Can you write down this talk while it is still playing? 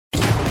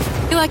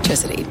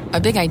Electricity, a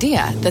big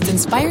idea that's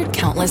inspired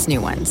countless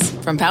new ones.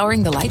 From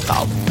powering the light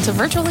bulb to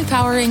virtually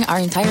powering our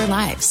entire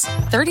lives.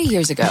 30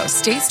 years ago,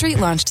 State Street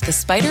launched the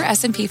SPDR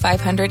S&P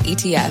 500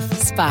 ETF,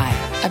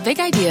 SPY. A big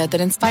idea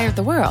that inspired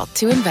the world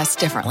to invest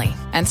differently.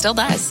 And still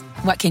does.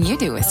 What can you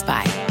do with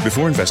SPY?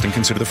 Before investing,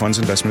 consider the fund's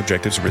investment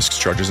objectives, risks,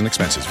 charges, and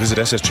expenses. Visit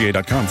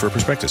ssga.com for a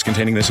prospectus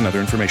containing this and other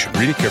information.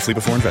 Read it carefully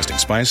before investing.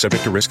 SPY is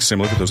subject to risks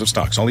similar to those of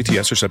stocks. All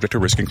ETFs are subject to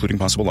risk, including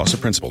possible loss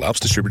of principal. Alps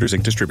Distributors,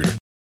 Inc. Distributor.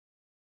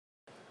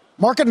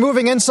 Market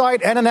moving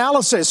insight and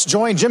analysis.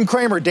 Join Jim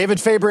Cramer, David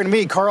Faber, and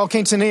me, Carl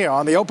Quintanilla,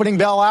 on the opening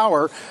bell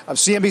hour of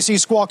CNBC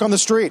Squawk on the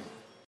Street.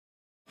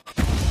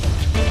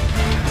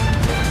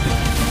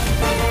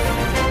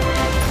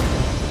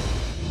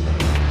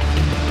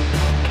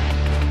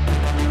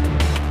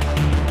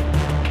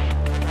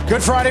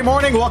 Good Friday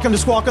morning. Welcome to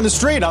Squawk on the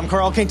Street. I'm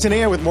Carl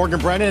Quintanilla with Morgan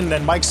Brennan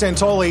and Mike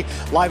Santoli,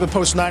 live at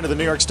Post 9 of the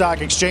New York Stock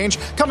Exchange.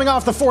 Coming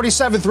off the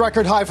 47th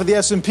record high for the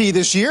S&P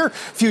this year,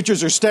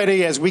 futures are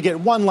steady as we get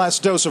one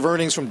last dose of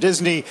earnings from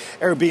Disney,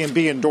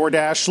 Airbnb, and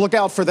DoorDash. Look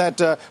out for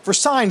that for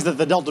signs that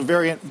the Delta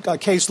variant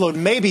caseload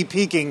may be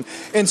peaking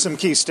in some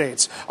key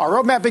states. Our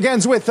roadmap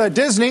begins with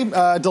Disney,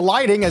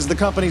 delighting as the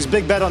company's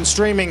big bet on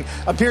streaming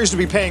appears to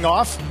be paying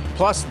off.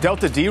 Plus,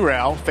 Delta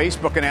derail.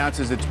 Facebook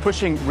announces it's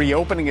pushing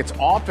reopening its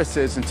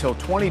offices until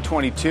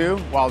 2022,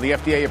 while the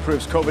FDA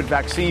approves COVID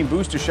vaccine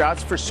booster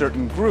shots for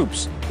certain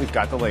groups. We've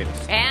got the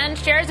latest. And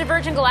shares of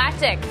Virgin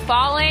Galactic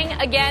falling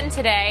again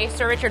today.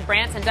 Sir Richard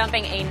Branson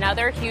dumping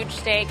another huge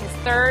stake, his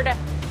third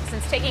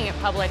since taking it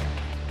public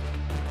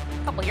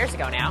a couple years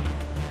ago now.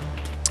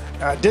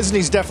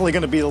 Disney's definitely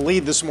going to be the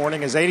lead this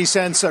morning as 80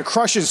 cents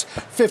crushes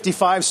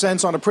 55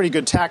 cents on a pretty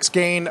good tax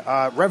gain.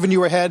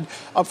 Revenue ahead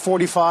up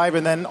 45.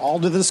 And then all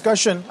to the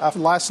discussion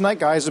last night,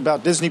 guys,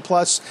 about Disney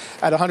Plus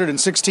at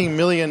 116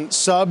 million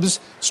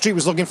subs. Street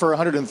was looking for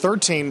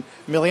 113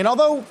 million,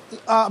 although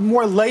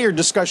more layered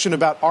discussion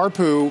about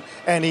ARPU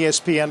and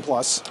ESPN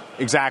Plus.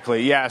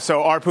 Exactly. Yeah.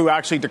 So ARPU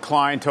actually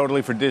declined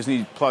totally for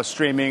Disney Plus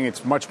streaming.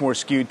 It's much more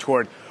skewed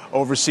toward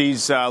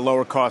overseas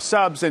lower cost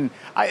subs. And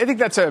I think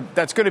that's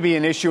going to be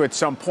an issue at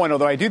some point,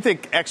 although I do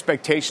think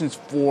expectations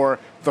for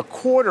the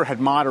quarter had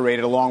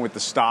moderated along with the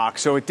stock.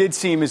 So it did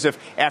seem as if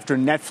after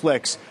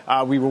Netflix,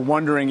 we were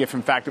wondering if,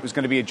 in fact, it was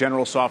going to be a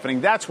general softening.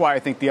 That's why I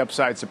think the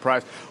upside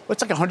surprise.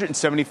 It's like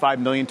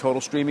 175 million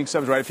total streaming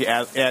subs, right, if you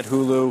add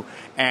Hulu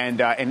and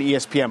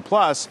ESPN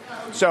Plus.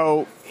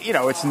 So,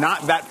 it's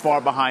not that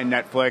far behind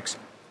Netflix.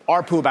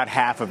 ARPU about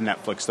half of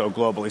Netflix, though,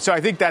 globally. So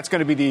I think that's going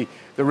to be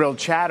the real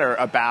chatter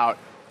about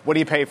what do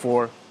you pay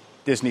for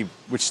Disney,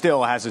 which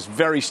still has this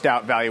very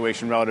stout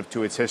valuation relative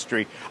to its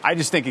history. I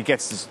just think it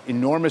gets this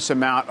enormous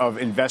amount of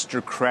investor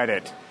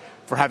credit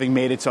for having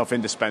made itself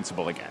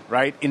indispensable again,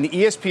 right? In the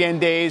ESPN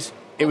days,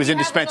 it was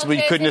indispensable.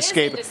 You couldn't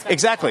escape it.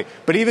 Exactly.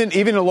 But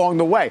even along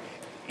the way,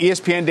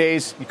 ESPN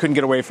days, you couldn't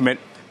get away from it.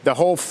 The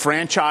whole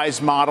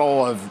franchise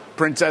model of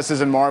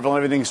princesses and Marvel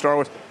and everything, Star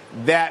Wars,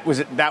 that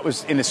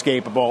was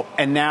inescapable.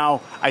 And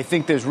now I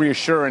think there's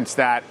reassurance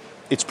that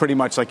it's pretty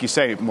much like you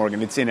say,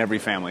 Morgan, it's in every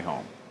family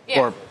home.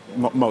 Yeah.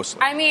 Or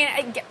mostly. I mean,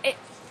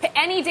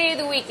 any day of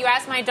the week, you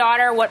ask my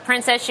daughter what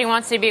princess she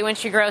wants to be when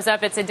she grows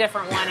up, it's a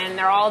different one, and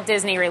they're all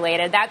Disney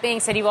related. That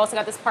being said, you've also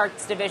got this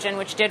parks division,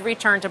 which did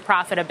return to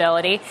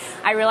profitability.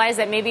 I realize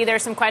that maybe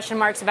there's some question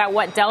marks about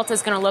what Delta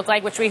is going to look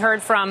like, which we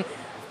heard from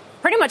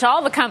pretty much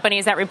all the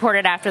companies that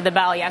reported after the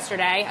bell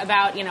yesterday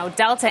about,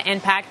 Delta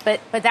impact.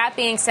 But that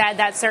being said,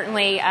 that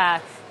certainly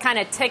kind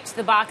of ticked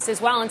the box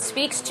as well and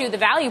speaks to the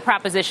value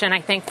proposition,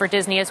 I think, for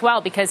Disney as well,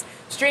 because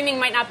streaming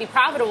might not be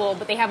profitable,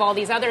 but they have all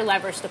these other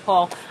levers to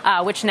pull,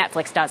 which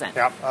Netflix doesn't.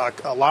 Yeah,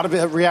 a lot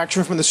of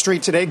reaction from the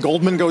street today.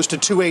 Goldman goes to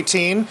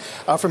 218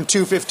 from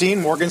 215.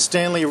 Morgan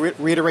Stanley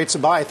reiterates a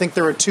buy. I think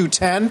they're at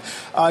 210.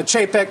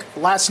 Chapek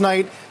last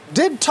night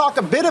did talk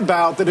a bit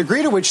about the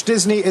degree to which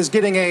Disney is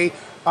getting a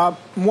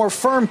more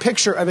firm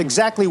picture of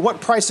exactly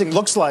what pricing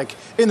looks like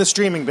in the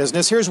streaming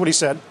business. Here's what he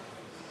said.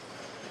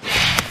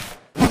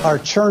 Our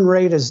churn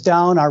rate is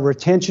down, our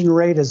retention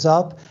rate is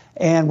up,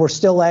 and we're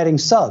still adding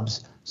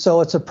subs.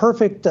 So it's a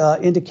perfect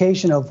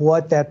indication of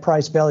what that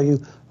price-value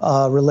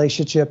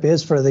relationship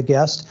is for the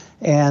guest,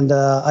 and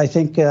I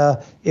think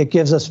it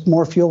gives us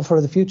more fuel for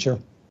the future.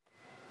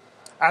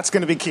 That's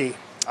going to be key.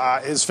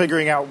 Is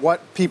figuring out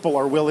what people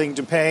are willing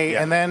to pay,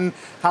 and then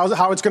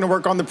how it's going to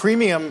work on the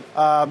premium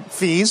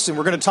fees. And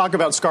we're going to talk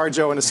about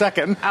ScarJo in a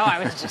second. Oh,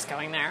 I was just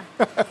going there.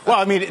 Well,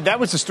 I mean, that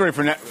was the story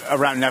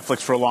around Netflix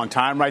for a long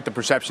time, right? The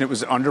perception it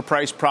was an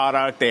underpriced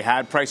product. They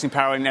had pricing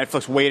power, and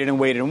Netflix waited and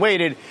waited and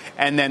waited,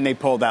 and then they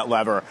pulled that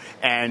lever.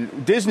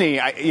 And Disney,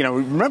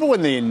 remember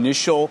when the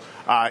initial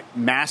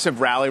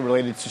massive rally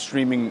related to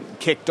streaming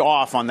kicked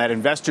off on that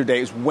investor day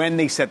is when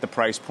they set the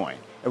price point.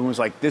 Everyone was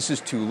like, this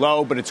is too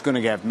low, but it's going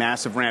to have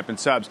massive ramp in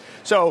subs.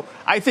 So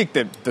I think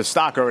that the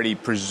stock already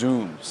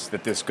presumes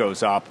that this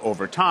goes up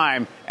over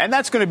time. And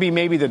that's going to be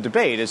maybe the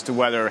debate as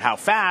to how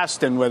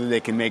fast and whether they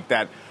can make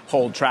that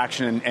hold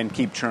traction and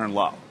keep churn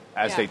low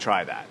as they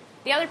try that.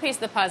 The other piece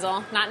of the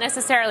puzzle, not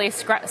necessarily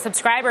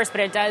subscribers,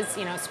 but it does,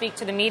 speak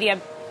to the media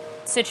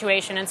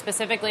situation, and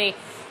specifically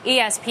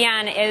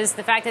ESPN, is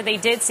the fact that they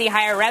did see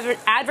higher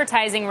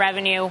advertising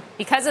revenue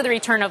because of the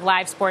return of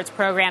live sports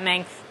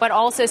programming, but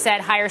also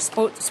said higher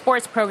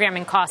sports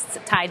programming costs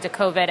tied to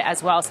COVID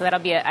as well. So that'll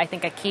be, I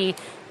think, a key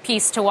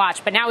piece to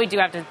watch. But now we do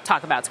have to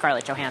talk about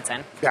Scarlett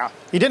Johansson. Yeah,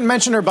 he didn't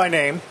mention her by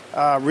name,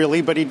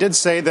 really, but he did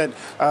say that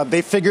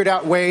they figured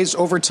out ways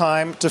over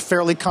time to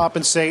fairly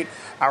compensate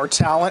our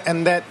talent,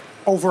 and that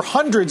over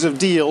hundreds of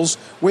deals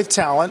with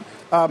talent,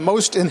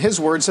 most, in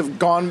his words, have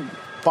gone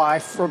by,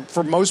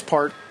 for most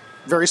part,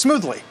 very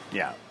smoothly.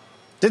 Yeah.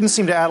 Didn't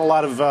seem to add a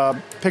lot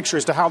of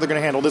pictures to how they're going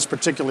to handle this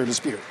particular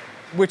dispute.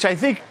 Which I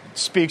think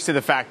speaks to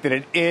the fact that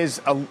it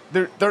is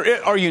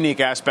there are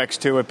unique aspects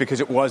to it because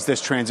it was this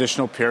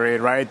transitional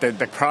period, right?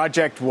 The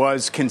project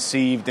was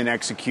conceived and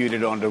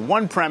executed under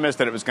one premise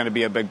that it was going to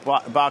be a big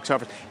box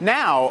office.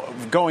 Now,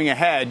 going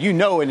ahead, you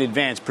know in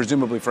advance,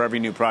 presumably for every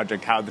new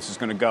project, how this is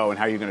going to go and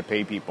how you're going to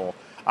pay people.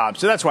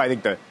 So that's why I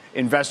think the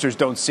investors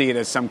don't see it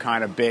as some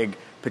kind of big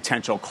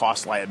potential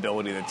cost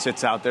liability that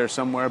sits out there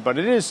somewhere. But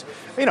it is,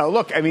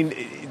 look, I mean,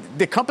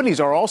 the companies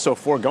are also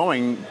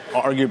foregoing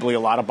arguably a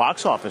lot of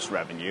box office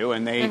revenue.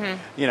 And they,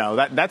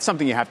 that's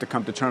something you have to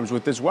come to terms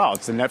with as well.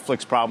 It's the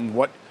Netflix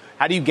problem.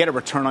 How do you get a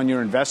return on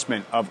your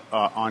investment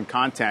on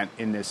content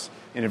in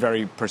a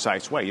very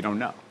precise way? You don't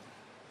know.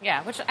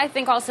 Yeah, which I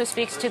think also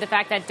speaks to the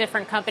fact that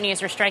different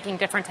companies are striking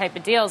different type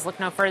of deals. Look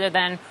no further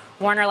than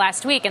Warner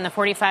last week and the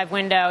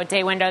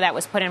 45-day window that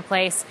was put in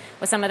place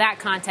with some of that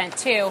content,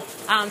 too.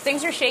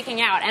 Things are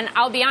shaking out. And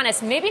I'll be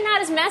honest, maybe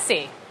not as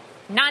messy.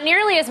 Not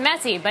nearly as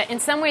messy, but in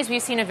some ways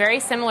we've seen a very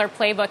similar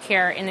playbook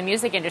here in the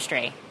music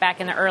industry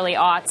back in the early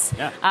aughts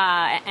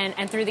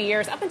and through the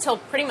years, up until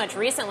pretty much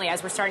recently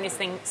as we're starting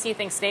to see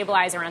things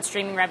stabilize around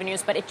streaming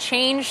revenues. But it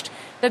changed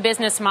the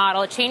business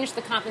model. It changed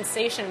the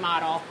compensation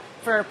model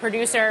for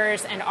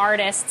producers and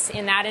artists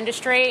in that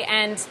industry.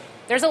 And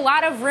there's a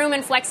lot of room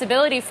and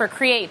flexibility for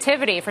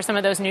creativity for some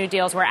of those new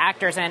deals where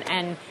actors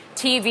and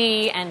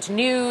TV and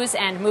news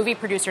and movie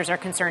producers are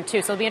concerned,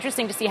 too. So it'll be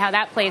interesting to see how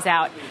that plays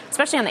out,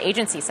 especially on the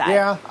agency side.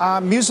 Yeah,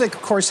 music,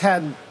 of course,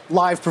 had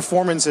live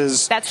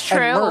performances That's true.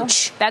 and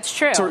merch That's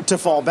true. To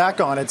fall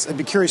back on. I'd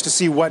be curious to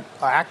see what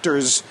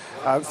actors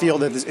feel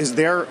that is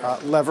their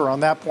lever on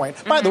that point.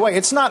 Mm-hmm. By the way,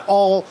 it's not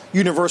all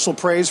universal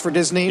praise for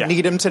Disney. Yeah.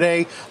 Needham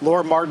today,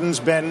 Laura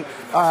Martin's been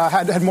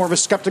had more of a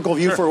skeptical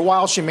view for a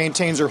while. She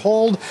maintains her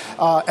hold.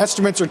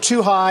 Estimates are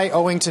too high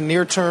owing to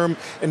near-term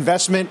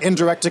investment in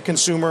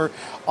direct-to-consumer.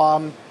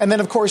 And then,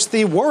 of course,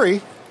 the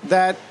worry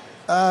that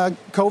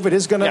COVID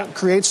is going to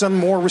create some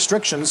more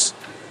restrictions,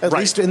 at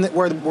least in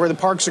where the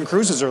parks and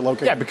cruises are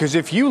located. Yeah, because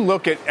if you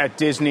look at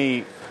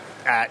Disney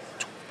at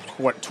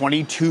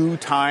 22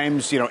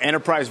 times,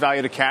 enterprise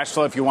value to cash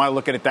flow, if you want to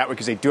look at it that way,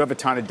 because they do have a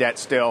ton of debt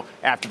still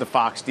after the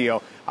Fox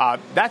deal.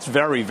 That's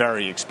very,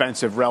 very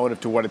expensive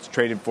relative to what it's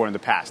traded for in the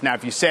past. Now,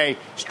 if you say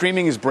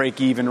streaming is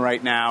break even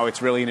right now,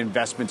 it's really an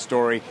investment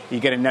story. You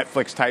get a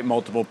Netflix type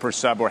multiple per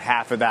sub or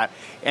half of that.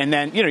 And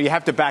then, you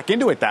have to back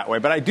into it that way.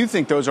 But I do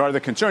think those are the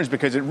concerns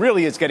because it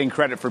really is getting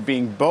credit for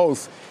being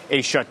both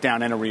a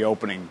shutdown and a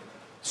reopening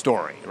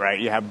story, right?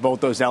 You have both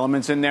those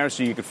elements in there,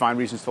 so you could find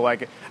reasons to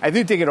like it. I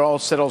do think it all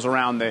settles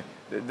around the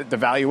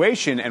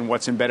valuation and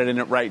what's embedded in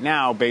it right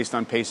now based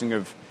on pacing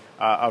of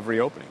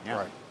reopening.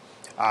 Yeah.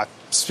 Right.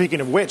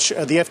 Speaking of which,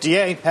 the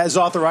FDA has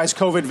authorized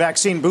COVID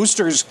vaccine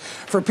boosters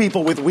for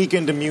people with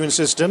weakened immune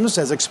systems.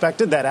 As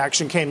expected, that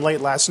action came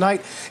late last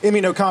night.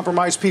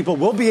 Immunocompromised people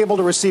will be able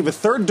to receive a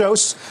third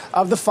dose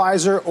of the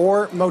Pfizer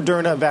or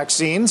Moderna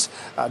vaccines.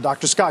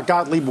 Dr. Scott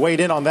Gottlieb weighed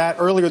in on that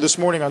earlier this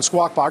morning on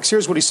Squawk Box.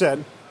 Here's what he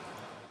said.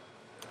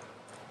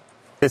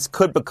 This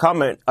could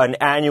become an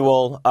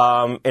annual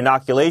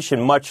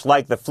inoculation, much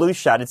like the flu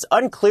shot. It's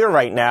unclear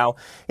right now.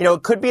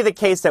 It could be the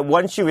case that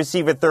once you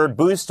receive a third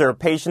booster,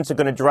 patients are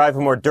going to derive a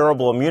more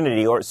durable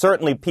immunity, or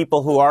certainly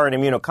people who are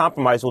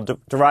immunocompromised will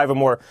derive a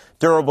more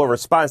durable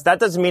response. That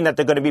doesn't mean that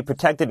they're going to be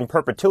protected in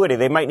perpetuity.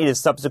 They might need a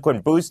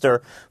subsequent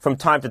booster from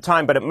time to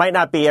time, but it might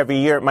not be every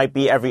year. It might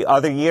be every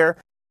other year.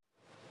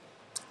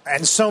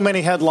 And so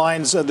many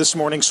headlines this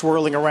morning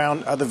swirling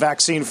around the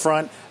vaccine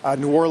front.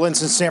 New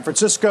Orleans and San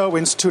Francisco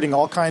instituting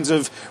all kinds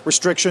of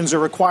restrictions or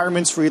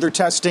requirements for either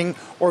testing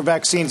or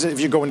vaccines if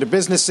you go into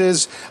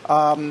businesses.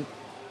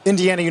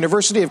 Indiana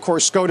University, of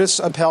course, SCOTUS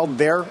upheld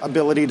their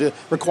ability to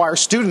require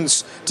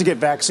students to get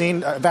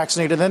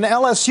vaccinated. And then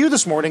LSU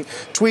this morning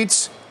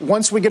tweets,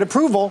 once we get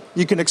approval,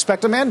 you can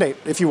expect a mandate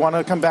if you want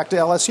to come back to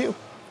LSU.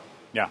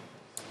 Yeah.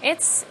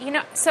 It's,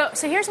 so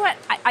here's what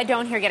I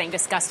don't hear getting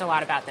discussed a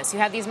lot about this. You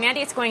have these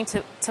mandates going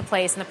to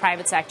place in the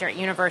private sector at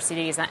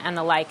universities and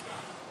the like.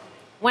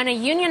 When a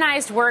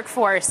unionized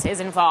workforce is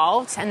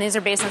involved, and these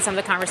are based on some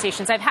of the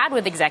conversations I've had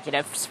with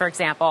executives, for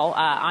example,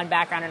 on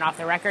background and off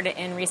the record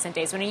in recent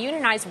days, when a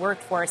unionized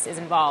workforce is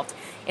involved,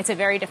 it's a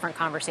very different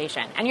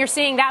conversation. And you're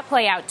seeing that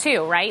play out,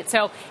 too, right?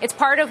 So it's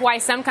part of why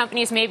some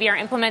companies maybe are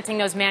implementing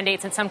those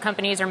mandates and some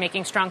companies are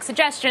making strong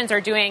suggestions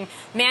or doing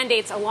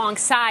mandates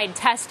alongside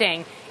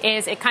testing,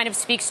 is it kind of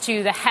speaks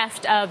to the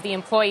heft of the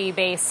employee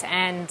base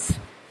and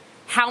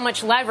how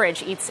much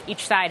leverage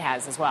each side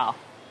has as well.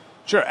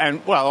 Sure.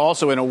 And, well,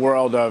 also in a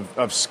world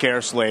of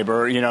scarce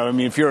labor,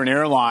 if you're an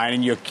airline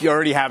and you're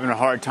already having a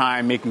hard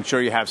time making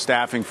sure you have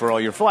staffing for all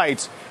your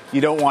flights,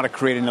 you don't want to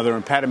create another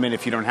impediment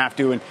if you don't have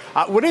to. And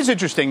what is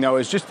interesting, though,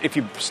 is just if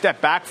you step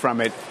back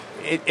from it,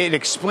 it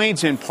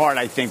explains in part,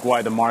 I think,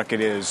 why the market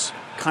is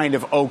kind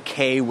of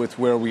okay with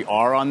where we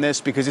are on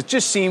this, because it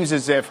just seems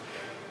as if,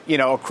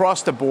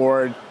 across the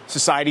board,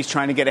 society's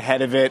trying to get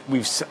ahead of it.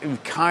 We've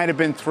kind of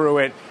been through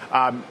it.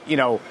 And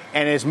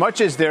as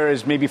much as there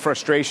is maybe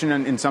frustration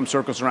in some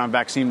circles around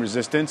vaccine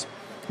resistance,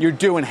 you're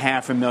doing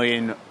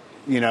 500,000,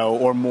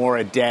 or more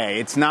a day.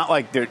 It's not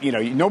like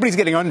nobody's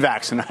getting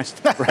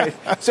unvaccinated, right?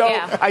 So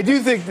yeah. I do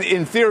think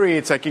in theory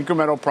it's like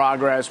incremental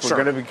progress. We're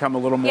going to become a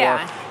little more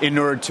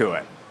inured to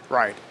it.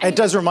 Right. It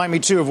does remind me,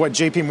 too, of what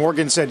J.P.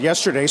 Morgan said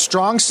yesterday.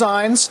 Strong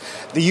signs.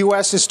 The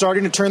U.S. is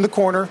starting to turn the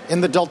corner in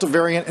the Delta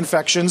variant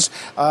infections.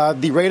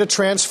 The rate of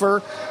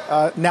transfer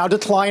now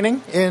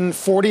declining in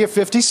 40 of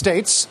 50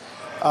 states.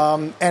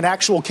 And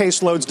actual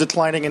caseloads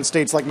declining in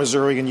states like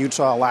Missouri and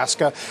Utah,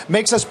 Alaska,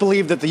 makes us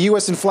believe that the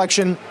U.S.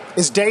 inflection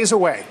is days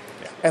away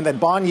and that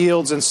bond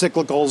yields and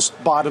cyclicals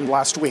bottomed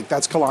last week.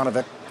 That's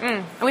Kalanovic.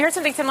 And we heard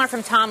something similar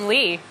from Tom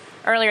Lee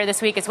earlier this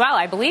week as well,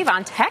 I believe,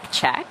 on Tech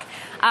Check.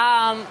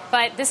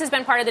 But this has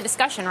been part of the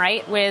discussion,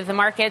 right, with the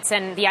markets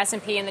and the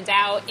S&P and the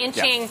Dow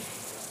inching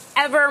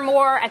ever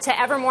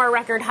more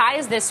record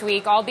highs this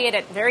week, albeit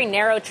at very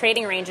narrow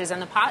trading ranges.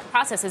 And the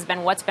process has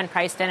been what's been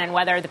priced in and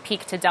whether the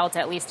peak to delta,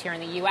 at least here in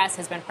the U.S.,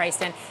 has been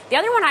priced in. The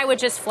other one I would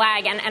just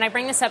flag, and I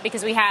bring this up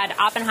because we had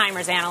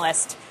Oppenheimer's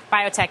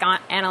biotech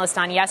analyst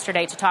on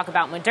yesterday to talk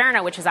about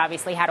Moderna, which has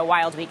obviously had a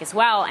wild week as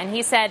well. And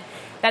he said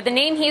that the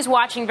name he's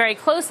watching very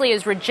closely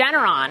is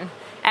Regeneron,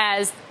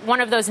 as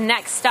one of those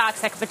next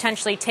stocks that could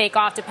potentially take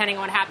off depending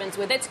on what happens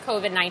with its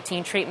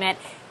COVID-19 treatment.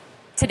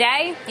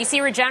 Today, you see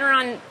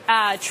Regeneron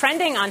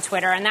trending on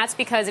Twitter, and that's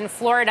because in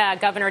Florida,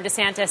 Governor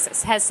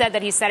DeSantis has said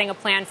that he's setting a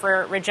plan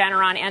for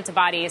Regeneron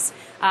antibodies,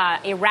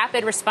 a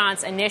rapid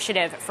response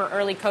initiative for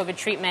early COVID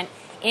treatment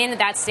in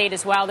that state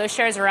as well. Those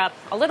shares are up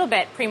a little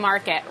bit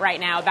pre-market right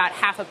now, about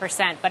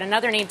 0.5%, but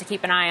another name to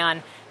keep an eye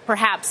on,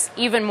 perhaps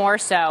even more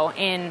so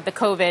in the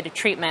COVID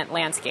treatment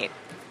landscape.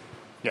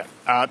 Yeah.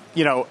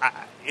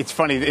 It's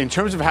funny, in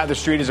terms of how the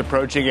street is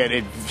approaching it,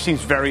 it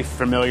seems very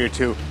familiar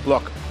to,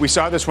 look, we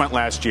saw this went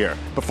last year.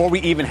 Before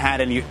we even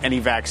had any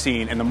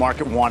vaccine and the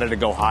market wanted to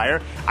go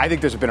higher, I think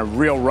there's been a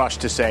real rush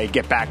to say,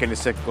 get back into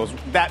cyclicals.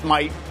 That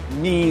might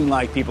mean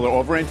like people are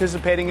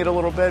over-anticipating it a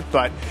little bit,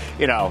 but,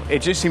 it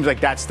just seems like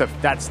that's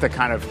the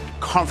kind of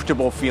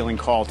comfortable feeling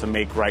call to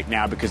make right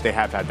now because they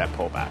have had that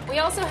pullback. We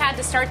also had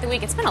to start the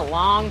week. It's been a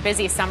long,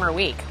 busy summer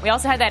week. We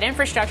also had that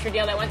infrastructure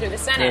deal that went through the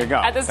Senate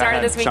at the start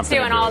of this week,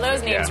 too, and all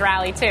those names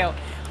rally, too.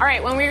 All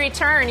right, when we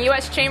return,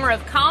 U.S. Chamber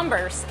of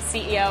Commerce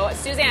CEO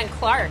Suzanne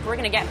Clark, we're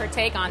going to get her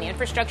take on the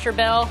infrastructure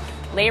bill,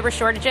 labor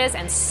shortages,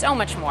 and so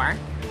much more.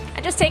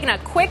 And just taking a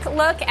quick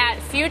look at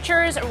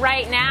futures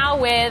right now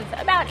with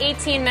about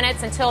 18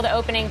 minutes until the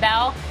opening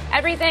bell.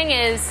 Everything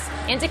is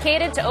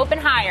indicated to open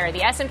higher.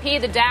 The S&P,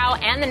 the Dow,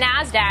 and the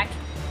NASDAQ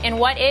in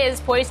what is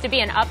poised to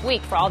be an up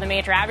week for all the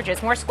major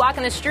averages. More Squawk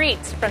on the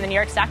Streets from the New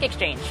York Stock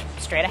Exchange.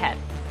 Straight ahead.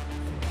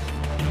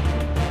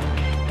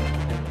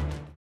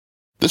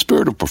 The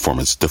spirit of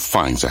performance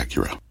defines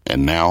Acura,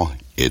 and now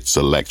it's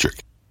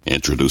electric.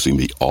 Introducing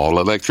the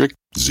all-electric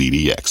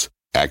ZDX,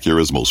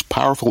 Acura's most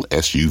powerful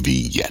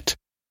SUV yet.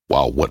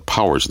 While what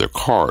powers their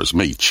cars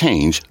may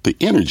change, the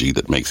energy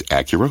that makes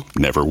Acura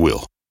never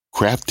will.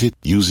 Crafted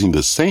using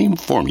the same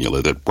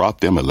formula that brought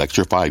them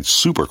electrified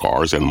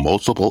supercars and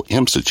multiple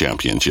IMSA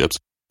championships,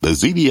 the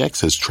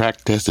ZDX has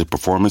track-tested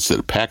performance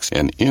that packs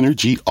an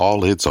energy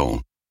all its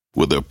own.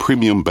 With a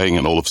premium Bang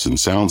 & Olufsen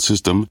sound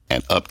system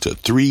and up to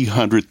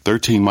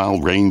 313-mile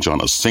range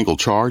on a single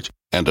charge,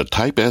 and a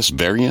Type S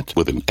variant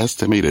with an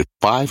estimated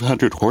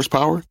 500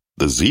 horsepower,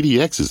 the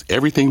ZDX is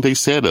everything they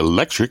said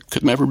electric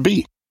could never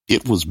be.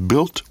 It was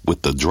built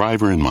with the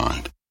driver in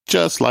mind,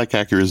 just like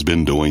Acura's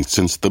been doing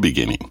since the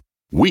beginning.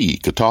 We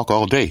could talk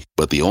all day,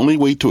 but the only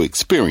way to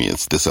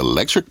experience this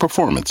electric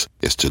performance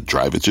is to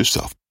drive it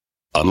yourself.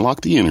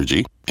 Unlock the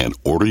energy and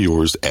order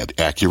yours at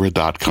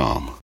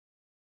Acura.com.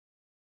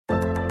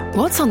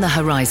 What's on the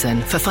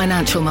horizon for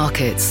financial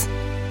markets?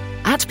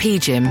 At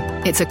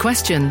PGIM, it's a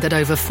question that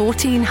over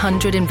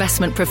 1,400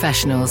 investment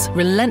professionals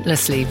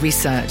relentlessly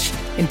research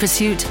in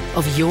pursuit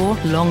of your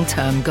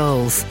long-term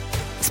goals.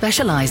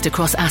 Specialized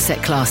across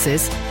asset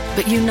classes,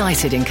 but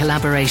united in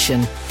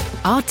collaboration,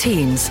 our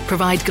teams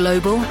provide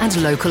global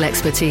and local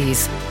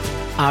expertise.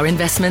 Our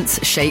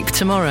investments shape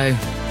tomorrow,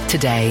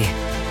 today.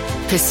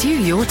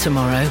 Pursue your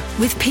tomorrow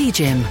with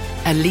PGIM,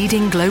 a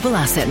leading global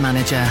asset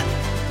manager.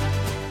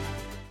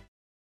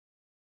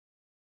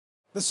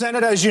 The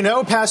Senate, as you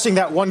know, passing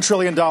that $1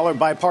 trillion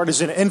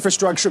bipartisan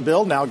infrastructure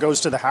bill now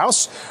goes to the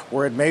House,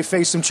 where it may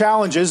face some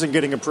challenges in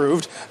getting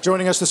approved.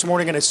 Joining us this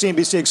morning in a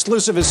CNBC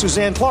exclusive is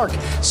Suzanne Clark,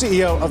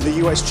 CEO of the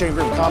U.S.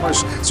 Chamber of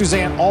Commerce.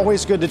 Suzanne,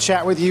 always good to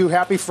chat with you.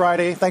 Happy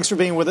Friday. Thanks for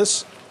being with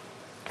us.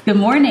 Good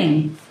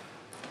morning.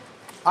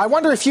 I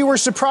wonder if you were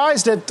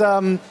surprised at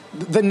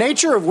the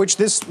nature of which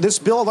this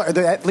bill,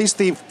 at least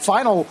the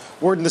final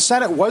word in the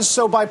Senate, was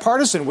so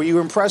bipartisan. Were you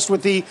impressed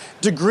with the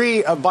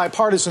degree of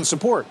bipartisan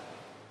support?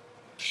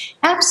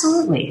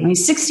 Absolutely. I mean,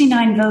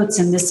 69 votes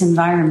in this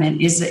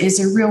environment is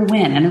a real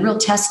win and a real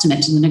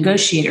testament to the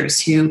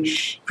negotiators who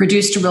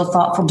produced a real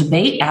thoughtful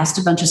debate, asked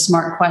a bunch of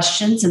smart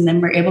questions, and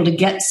then were able to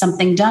get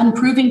something done,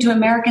 proving to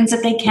Americans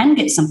that they can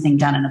get something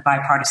done in a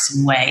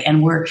bipartisan way.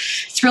 And we're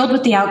thrilled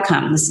with the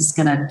outcome. This is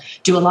going to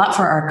do a lot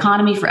for our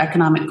economy, for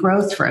economic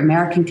growth, for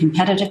American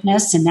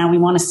competitiveness. And now we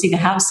want to see the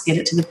House get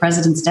it to the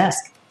president's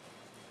desk.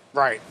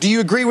 Right. Do you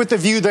agree with the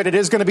view that it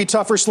is going to be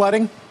tougher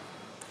sledding?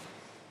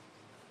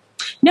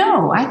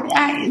 No,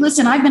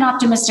 listen, I've been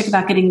optimistic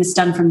about getting this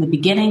done from the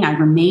beginning. I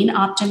remain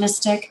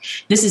optimistic.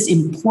 This is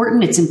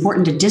important. It's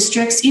important to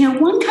districts. You know,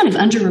 one kind of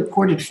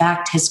underreported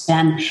fact has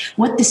been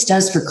what this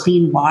does for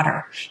clean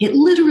water. It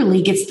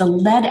literally gets the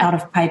lead out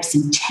of pipes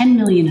in 10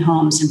 million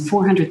homes and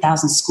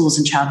 400,000 schools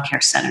and child care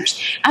centers.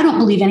 I don't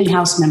believe any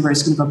House member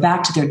is going to go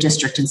back to their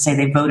district and say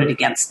they voted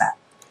against that.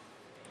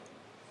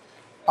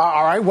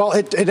 All right. Well,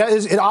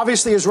 it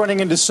obviously is running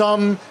into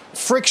some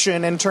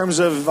friction in terms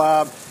of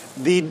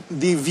the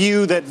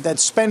view that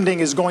spending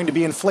is going to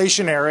be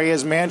inflationary.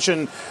 As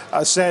Manchin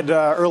said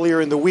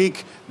earlier in the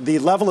week, the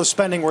level of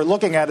spending we're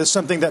looking at is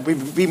something that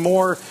would be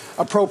more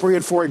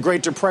appropriate for a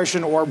Great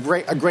Depression or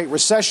a Great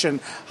Recession.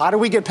 How do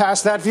we get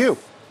past that view?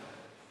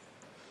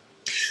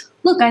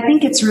 Look, I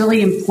think it's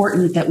really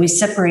important that we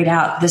separate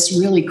out this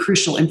really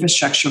crucial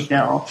infrastructure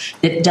bill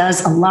that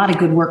does a lot of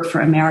good work for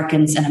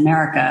Americans and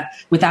America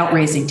without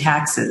raising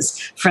taxes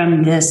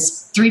from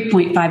this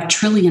 $3.5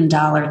 trillion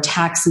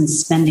tax and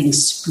spending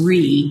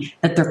spree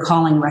that they're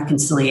calling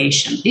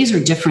reconciliation. These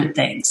are different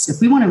things. If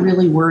we want to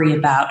really worry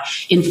about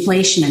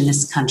inflation in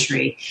this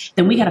country,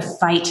 then we got to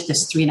fight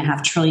this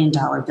 $3.5 trillion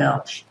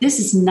bill. This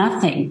is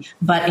nothing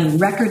but a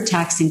record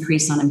tax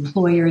increase on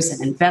employers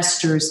and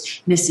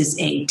investors. This is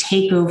a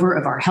takeover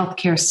of our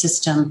healthcare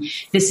system.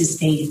 This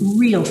is a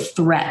real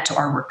threat to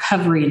our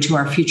recovery and to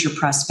our future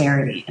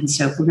prosperity. And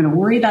so if we're going to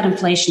worry about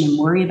inflation and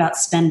worry about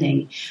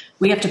spending,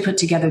 we have to put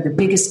together the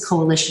biggest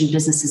coalition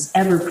businesses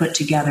ever put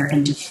together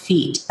and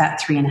defeat that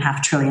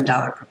 $3.5 trillion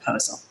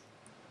proposal.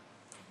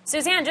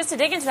 Suzanne, just to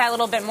dig into that a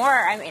little bit more,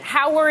 I mean,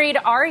 how worried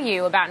are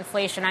you about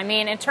inflation? I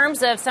mean, in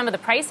terms of some of the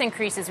price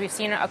increases we've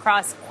seen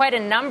across quite a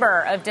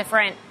number of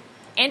different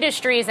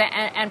industries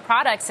and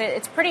products,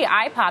 it's pretty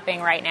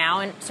eye-popping right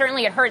now. And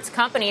certainly it hurts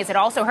companies. It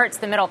also hurts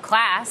the middle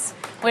class,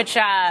 which,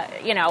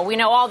 we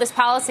know all this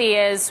policy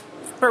is,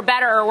 for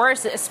better or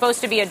worse, is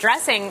supposed to be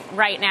addressing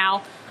right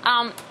now.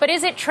 But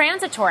is it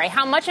transitory?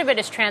 How much of it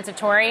is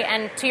transitory?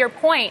 And to your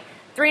point,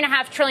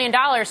 $3.5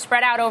 trillion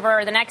spread out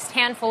over the next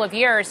handful of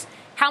years,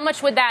 how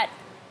much would that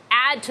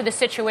add to the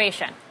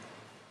situation?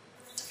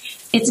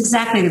 It's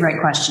exactly the right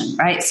question,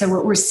 right? So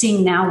what we're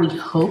seeing now, we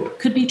hope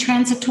could be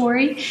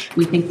transitory.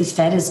 We think the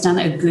Fed has done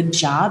a good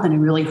job in a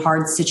really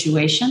hard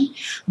situation.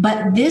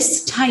 But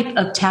this type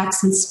of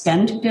tax and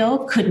spend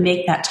bill could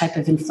make that type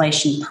of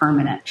inflation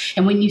permanent.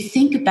 And when you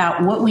think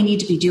about what we need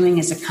to be doing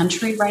as a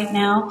country right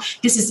now,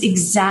 this is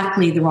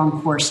exactly the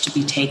wrong course to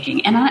be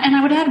taking. And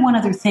I would add one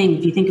other thing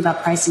if you think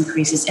about price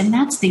increases, and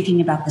that's thinking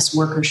about this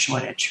worker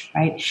shortage,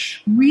 right?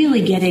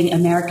 Really getting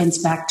Americans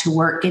back to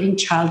work, getting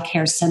child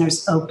care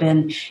centers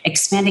open,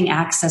 expanding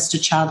access to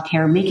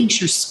childcare, making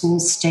sure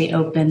schools stay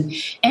open.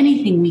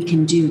 Anything we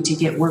can do to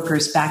get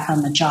workers back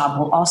on the job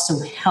will also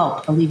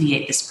help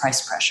alleviate this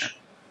price pressure.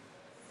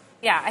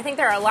 Yeah, I think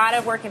there are a lot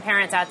of working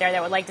parents out there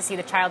that would like to see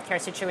the childcare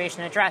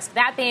situation addressed.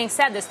 That being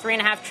said, this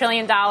 $3.5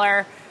 trillion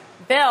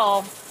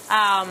bill,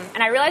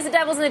 and I realize the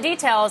devil's in the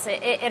details,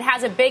 it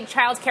has a big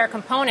childcare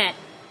component.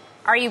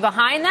 Are you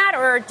behind that,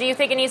 or do you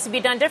think it needs to be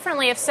done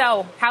differently? If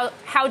so,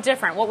 how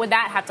different? What would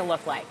that have to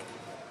look like?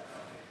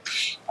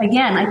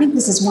 Again, I think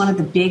this is one of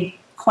the big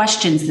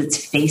questions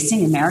that's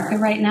facing America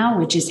right now,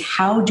 which is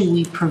how do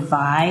we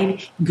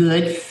provide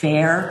good,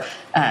 fair,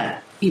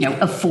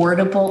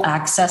 affordable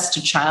access to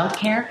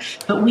childcare?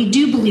 But we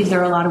do believe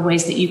there are a lot of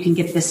ways that you can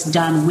get this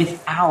done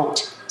without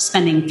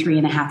spending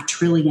 $3.5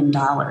 trillion.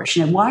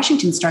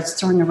 Washington starts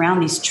throwing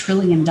around these $1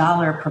 trillion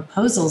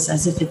proposals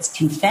as if it's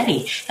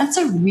confetti. That's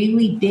a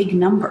really big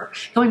number.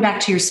 Going back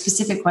to your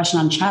specific question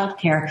on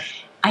childcare,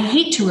 I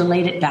hate to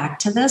relate it back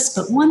to this,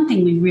 but one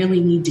thing we really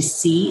need to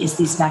see is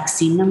these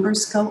vaccine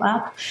numbers go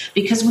up,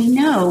 because we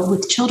know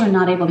with children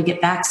not able to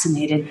get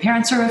vaccinated,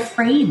 parents are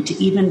afraid to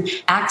even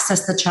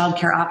access the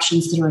childcare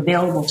options that are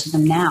available to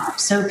them now.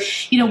 So,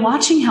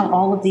 watching how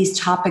all of these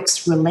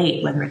topics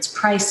relate, whether it's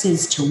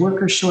prices to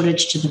worker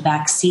shortage to the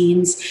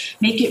vaccines,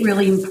 make it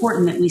really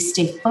important that we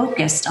stay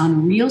focused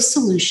on real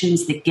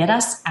solutions that get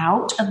us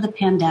out of the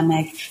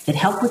pandemic, that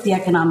help with the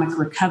economic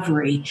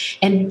recovery,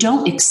 and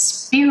don't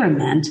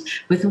experiment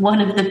with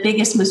one of the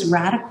biggest, most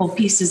radical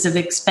pieces of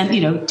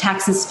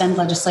tax and spend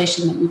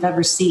legislation that we've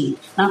ever seen.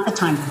 Not the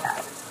time for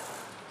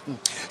that.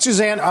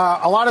 Suzanne,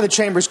 a lot of the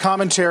Chamber's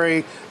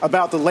commentary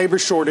about the labor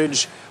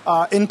shortage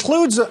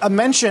includes a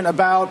mention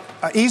about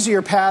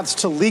easier paths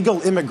to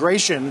legal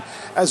immigration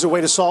as a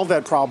way to solve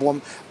that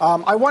problem.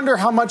 I wonder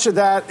how much of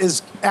that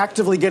is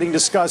actively getting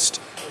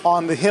discussed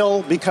on the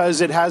Hill,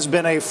 because it has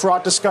been a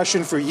fraught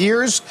discussion for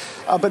years.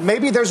 But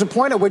maybe there's a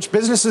point at which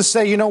businesses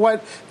say, you know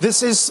what,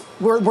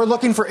 we're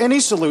looking for any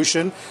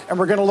solution, and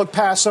we're going to look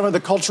past some of the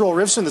cultural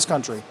rifts in this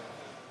country.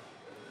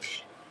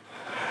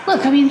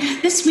 Look, I mean,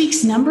 this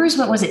week's numbers,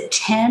 what was it,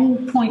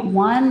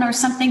 10.1 or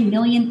something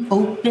million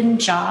open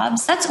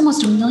jobs? That's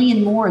almost a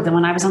million more than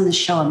when I was on this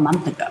show a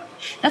month ago.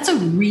 That's a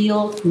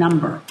real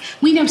number.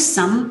 We know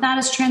some of that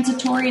is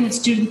transitory and it's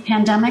due to the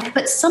pandemic,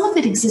 but some of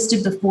it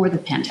existed before the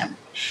pandemic.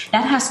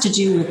 That has to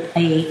do with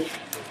a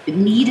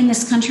need in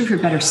this country for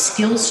better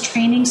skills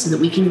training so that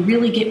we can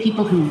really get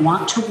people who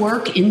want to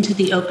work into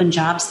the open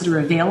jobs that are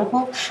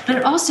available. But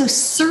it also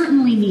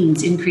certainly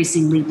means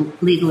increasing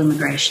legal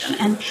immigration.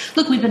 And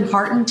look, we've been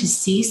heartened to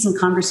see some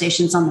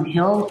conversations on the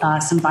Hill,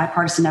 some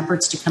bipartisan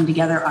efforts to come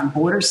together on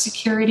border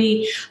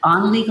security,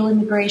 on legal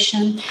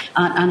immigration,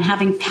 on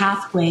having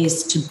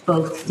pathways to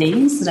both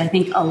things that I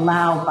think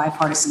allow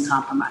bipartisan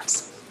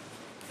compromise.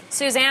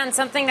 Suzanne,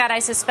 something that I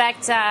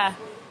suspect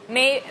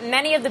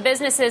many of the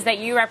businesses that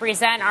you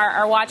represent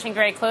are watching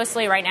very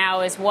closely right now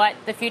is what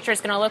the future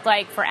is going to look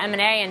like for M&A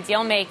and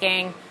deal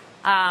making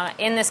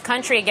in this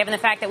country, given the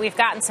fact that we've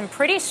gotten some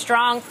pretty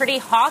strong, pretty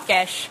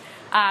hawkish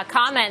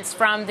comments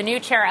from the new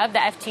chair of the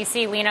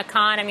FTC, Lina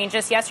Khan. I mean,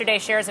 just yesterday,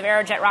 shares of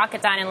Aerojet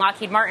Rocketdyne and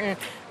Lockheed Martin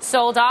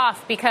sold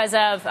off because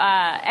of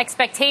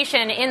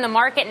expectation in the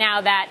market now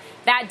that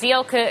that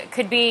deal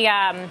could be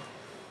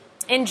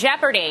in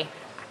jeopardy.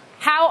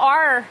 How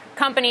are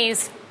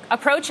companies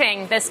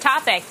approaching this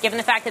topic, given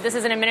the fact that this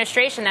is an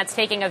administration that's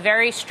taking a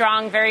very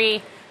strong,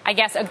 very, I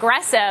guess,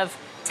 aggressive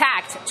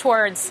tact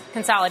towards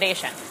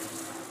consolidation?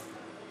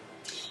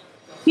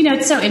 You know,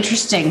 it's so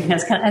interesting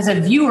as a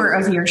viewer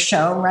of your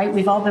show, right?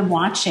 We've all been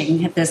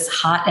watching this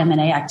hot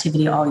M&A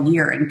activity all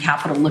year, and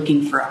capital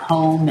looking for a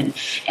home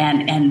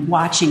and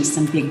watching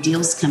some big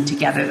deals come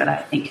together that I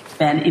think have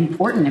been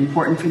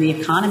important for the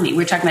economy.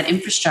 We're talking about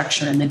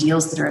infrastructure and the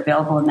deals that are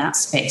available in that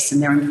space,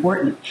 and they're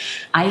important.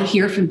 I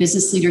hear from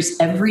business leaders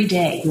every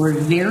day who are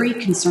very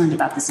concerned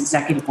about this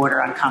executive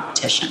order on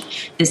competition,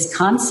 this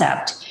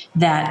concept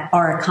that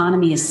our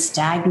economy is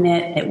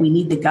stagnant, that we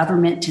need the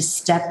government to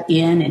step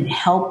in and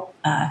help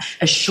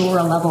assure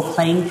a level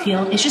playing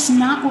field. It's just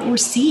not what we're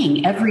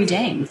seeing every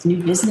day with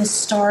new business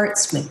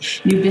starts, with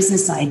new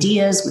business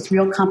ideas, with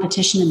real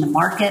competition in the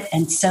market.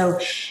 And so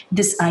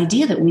this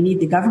idea that we need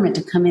the government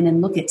to come in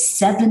and look at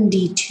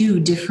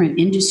 72 different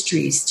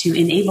industries to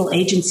enable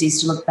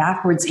agencies to look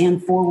backwards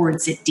and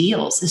forwards at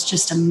deals is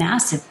just a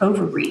massive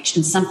overreach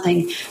and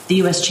something the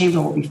U.S.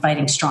 Chamber will be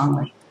fighting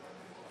strongly.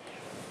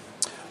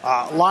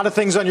 A lot of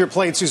things on your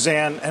plate,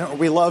 Suzanne, and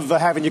we love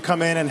having you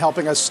come in and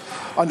helping us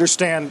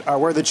understand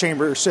where the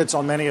Chamber sits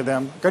on many of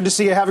them. Good to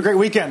see you. Have a great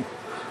weekend.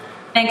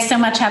 Thanks so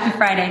much. Happy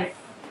Friday.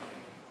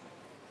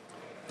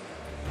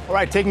 All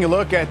right, taking a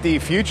look at the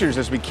futures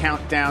as we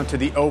count down to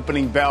the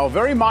opening bell.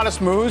 Very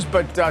modest moves,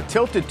 but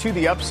tilted to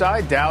the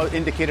upside. Dow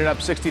indicated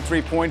up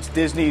 63 points.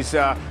 Disney's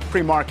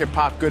pre-market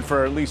pop good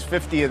for at least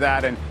 50 of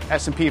that. And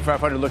S&P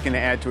 500 looking to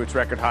add to its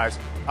record highs,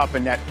 up a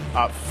net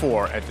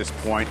 4 at this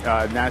point.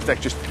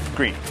 NASDAQ just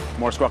green.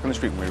 More Squawk on the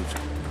Street when we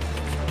return.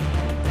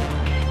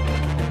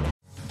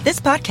 This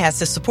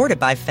podcast is supported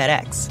by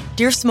FedEx.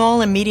 Dear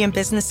small and medium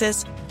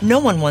businesses, no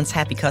one wants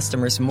happy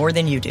customers more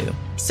than you do.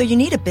 So you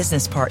need a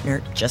business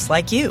partner just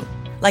like you.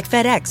 Like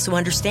FedEx, who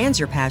understands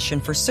your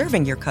passion for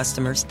serving your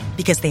customers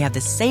because they have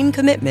the same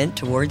commitment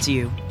towards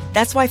you.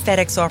 That's why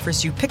FedEx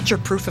offers you picture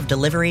proof of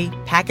delivery,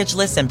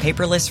 packageless and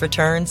paperless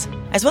returns,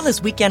 as well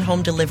as weekend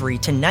home delivery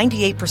to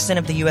 98%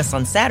 of the U.S.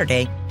 on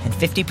Saturday and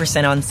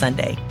 50% on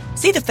Sunday.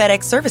 See the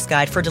FedEx service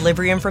guide for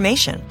delivery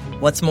information.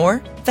 What's more,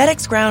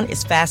 FedEx Ground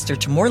is faster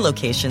to more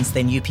locations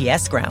than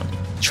UPS Ground.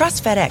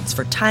 Trust FedEx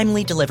for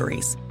timely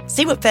deliveries.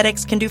 See what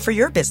FedEx can do for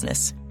your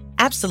business.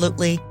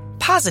 Absolutely,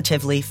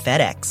 positively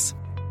FedEx.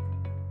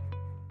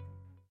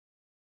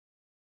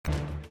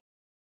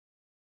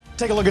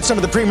 Take a look at some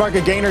of the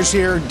pre-market gainers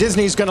here.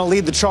 Disney's going to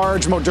lead the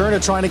charge.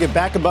 Moderna trying to get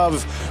back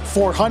above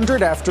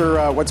 400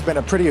 after what's been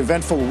a pretty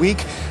eventful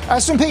week.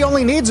 S&P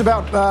only needs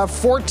about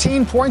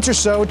 14 points or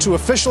so to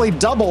officially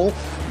double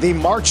the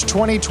March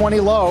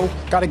 2020 low.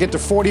 Got to get to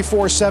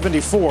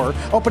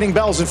 44.74. Opening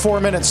bells in 4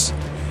 minutes.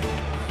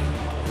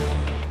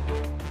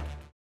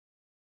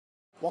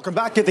 Welcome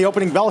back. Get the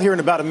opening bell here in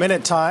about a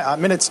minute's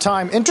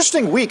time.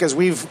 Interesting week as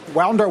we've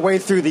wound our way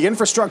through the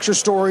infrastructure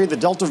story, the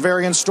Delta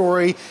variant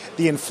story,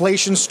 the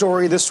inflation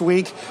story this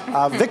week.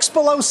 VIX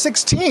below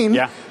 16,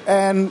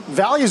 and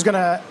value is going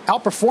to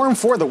outperform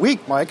for the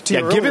week, Mike, to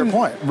your earlier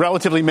point. Given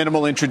relatively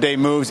minimal intraday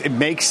moves, it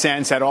makes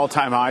sense at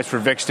all-time highs for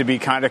VIX to be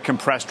kind of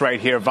compressed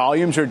right here.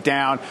 Volumes are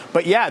down,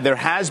 but there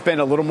has been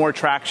a little more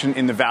traction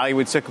in the value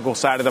and cyclical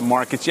side of the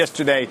markets.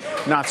 Yesterday,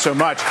 not so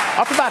much.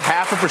 Up about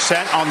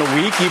 0.5% on the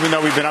week, even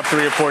though we've been up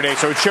 3 or 4 days.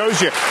 So it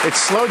shows you it's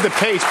slowed the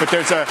pace, but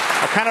there's a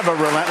kind of a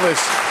relentless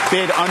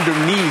bid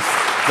underneath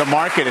the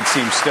market, it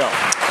seems still.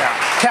 Yeah.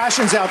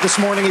 Cashin's out this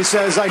morning. He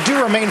says, I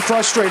do remain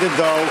frustrated,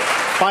 though,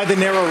 by the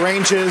narrow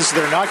ranges.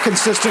 They're not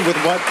consistent with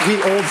what we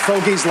old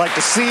fogies like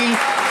to see.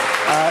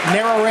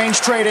 Narrow range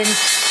trading,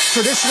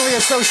 traditionally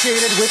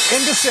associated with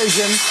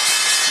indecision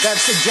that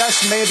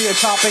suggests maybe a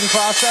topping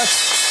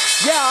process.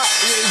 Yeah,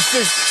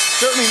 there's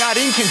certainly not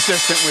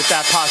inconsistent with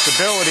that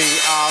possibility.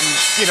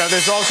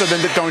 There's also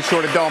the don't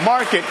short a dull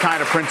market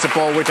kind of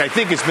principle, which I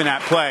think has been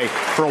at play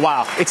for a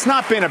while. It's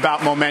not been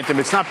about momentum.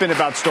 It's not been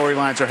about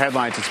storylines or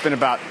headlines. It's been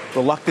about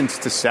reluctance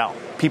to sell.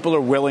 People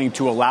are willing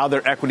to allow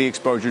their equity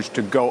exposures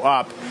to go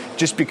up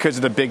just because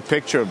of the big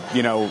picture,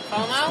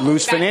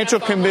 loose financial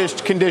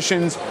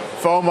conditions,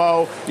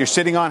 FOMO, you're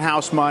sitting on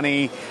house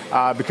money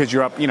because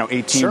you're up,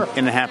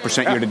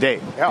 18.5% year to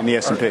date in the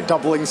S&P.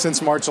 Doubling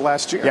since March of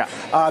last year.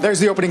 Yeah. There's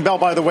the opening bell,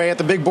 by the way. At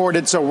the big board,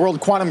 it's a World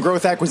Quantum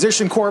Growth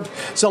Acquisition Corp.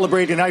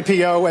 celebrating an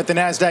IPO. At the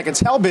NASDAQ,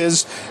 it's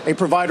Helbiz, a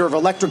provider of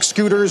electric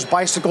scooters,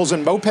 bicycles,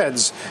 and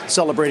mopeds,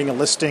 celebrating a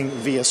listing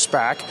via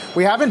SPAC.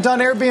 We haven't done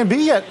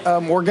Airbnb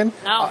yet, Morgan.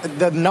 No.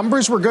 The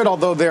numbers were good,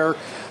 although their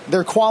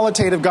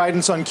qualitative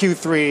guidance on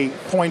Q3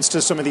 points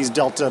to some of these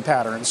delta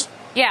patterns.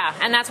 Yeah,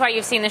 and that's why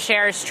you've seen the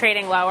shares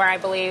trading lower. I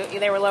believe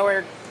they were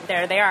lower.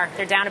 There they are.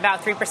 They're down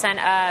about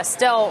 3%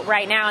 still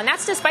right now. And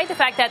that's despite the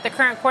fact that the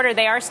current quarter,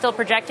 they are still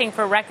projecting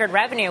for record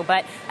revenue.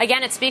 But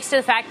again, it speaks to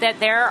the fact that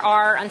there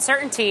are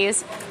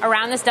uncertainties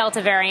around this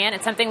Delta variant.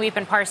 It's something we've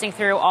been parsing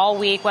through all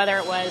week, whether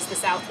it was the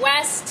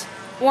Southwest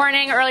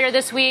warning earlier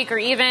this week or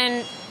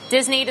even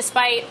Disney,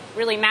 despite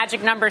really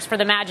magic numbers for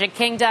the Magic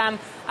Kingdom,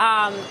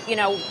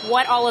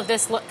 what all of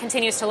this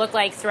continues to look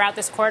like throughout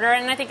this quarter.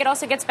 And I think it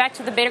also gets back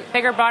to the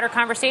bigger, broader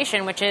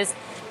conversation, which is,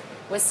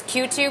 was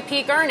Q2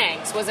 peak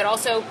earnings? Was it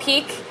also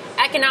peak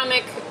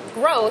economic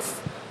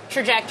growth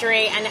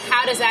trajectory? And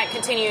how does that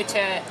continue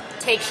to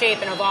take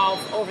shape and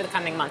evolve over the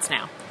coming months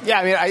now? Yeah,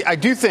 I mean, I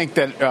do think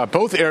that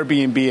both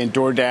Airbnb and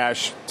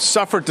DoorDash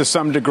suffered to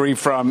some degree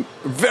from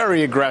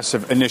very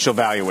aggressive initial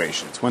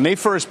valuations. When they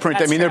first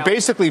printed, they're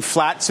basically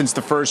flat since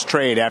the first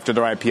trade after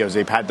their IPOs.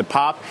 They've had the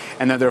pop,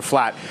 and then they're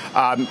flat.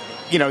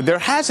 There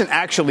hasn't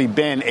actually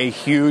been a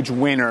huge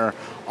winner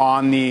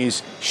on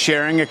these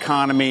sharing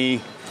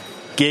economy,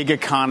 gig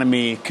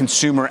economy,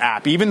 consumer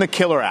app, even the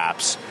killer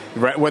apps,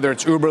 right? Whether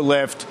it's Uber,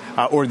 Lyft,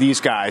 or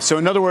these guys. So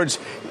in other words,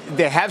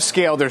 they have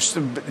scale. There's,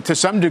 to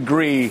some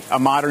degree, a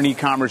modern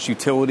e-commerce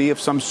utility of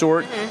some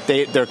sort.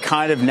 Mm-hmm. They're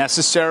kind of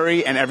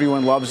necessary, and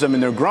everyone loves them,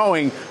 and they're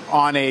growing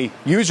on a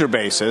user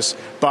basis.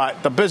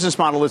 But the business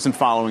model isn't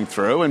following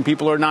through, and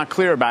people are not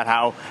clear about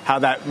how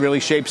that really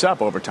shapes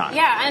up over time.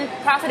 Yeah, and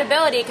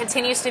profitability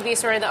continues to be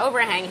sort of the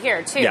overhang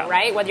here, too,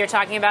 right? Whether you're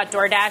talking about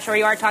DoorDash or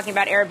you are talking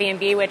about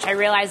Airbnb, which I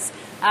realize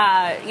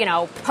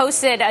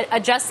posted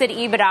adjusted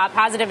EBITDA,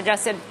 positive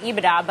adjusted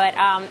EBITDA, but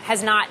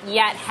has not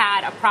yet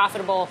had a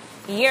profitable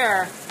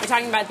year. We're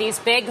talking about these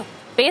big,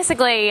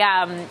 basically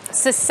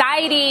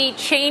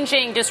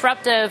society-changing,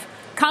 disruptive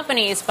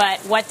companies,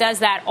 but what does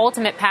that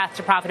ultimate path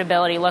to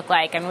profitability look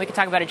like? I mean, we could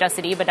talk about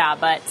adjusted EBITDA,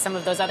 but some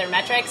of those other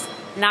metrics,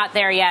 not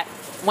there yet.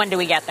 When do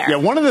we get there? Yeah,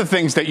 one of the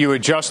things that you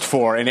adjust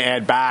for and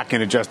add back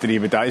in adjusted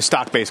EBITDA is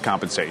stock-based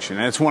compensation.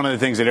 And it's one of the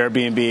things that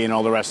Airbnb and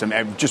all the rest of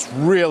them just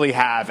really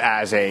have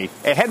as a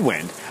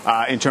headwind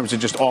in terms of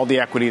just all the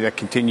equity that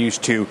continues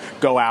to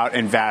go out,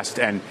 invest.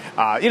 And,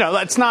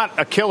 that's not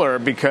a killer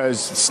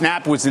because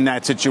Snap was in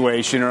that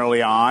situation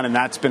early on, and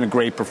that's been a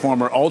great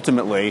performer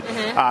ultimately.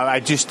 Mm-hmm. I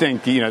just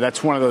think,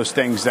 that's one of those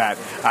things that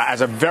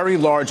as a very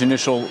large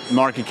initial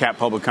market cap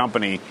public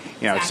company,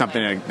 it's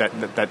something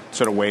that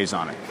sort of weighs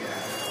on it.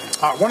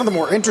 One of the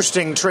more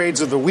interesting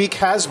trades of the week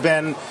has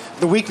been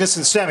the weakness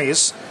in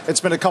semis. It's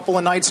been a couple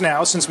of nights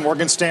now since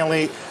Morgan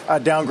Stanley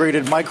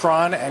downgraded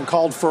Micron and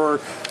called for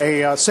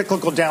a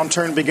cyclical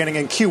downturn beginning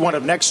in Q1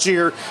 of next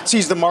year.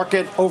 Sees the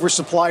market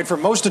oversupplied for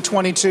most of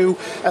 22,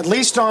 at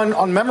least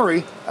on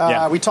memory.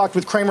 We talked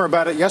with Kramer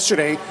about it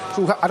yesterday,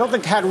 who I don't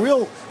think had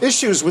real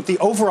issues with the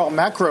overall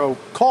macro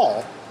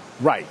call.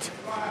 Right.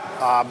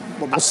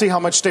 We'll see how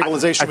much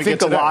stabilization we get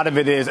today. I think a lot of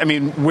it is,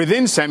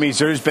 within semis,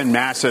 there's been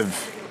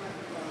massive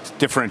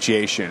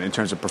differentiation in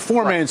terms of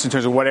performance, in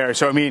terms of what area.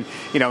 So,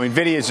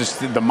 NVIDIA is just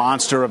the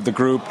monster of the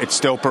group. It's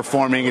still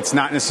performing. It's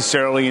not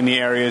necessarily in the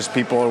areas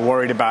people are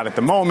worried about at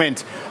the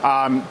moment.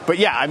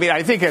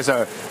 I think as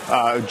a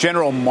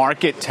general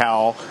market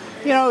tell,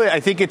 I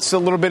think it's a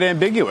little bit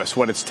ambiguous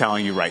what it's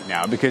telling you right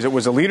now because it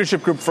was a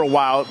leadership group for a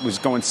while. It was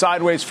going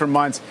sideways for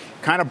months,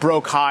 kind of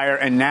broke higher,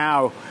 and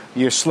now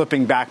you're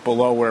slipping back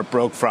below where it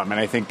broke from. And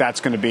I think that's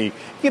going to be,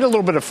 get a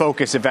little bit of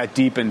focus if that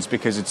deepens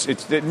because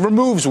it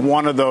removes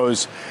one of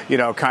those,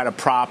 kind of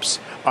props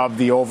of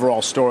the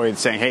overall story that's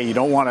saying, hey, you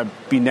don't want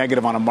to be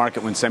negative on a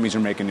market when semis are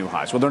making new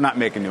highs. Well, they're not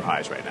making new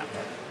highs right now.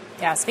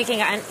 Yeah,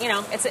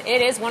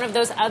 it is one of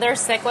those other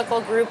cyclical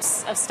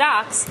groups of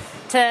stocks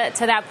to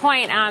that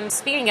point.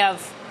 Speaking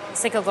of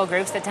cyclical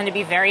groups that tend to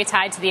be very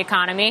tied to the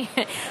economy,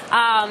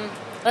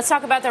 let's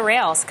talk about the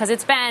rails because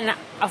it's been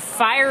a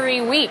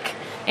fiery week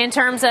in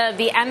terms of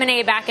the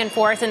M&A back and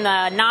forth and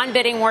the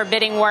non-bidding war,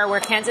 bidding war, where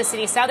Kansas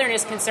City Southern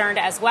is concerned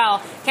as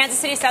well. Kansas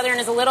City Southern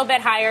is a little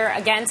bit higher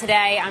again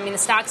today. I mean, the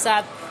stock's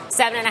up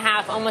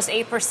 7.5%, almost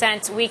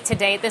 8% week to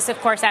date. This, of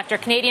course, after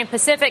Canadian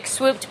Pacific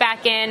swooped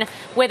back in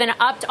with an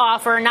upped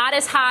offer, not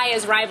as high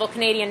as rival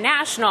Canadian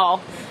National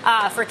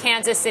for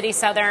Kansas City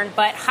Southern,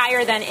 but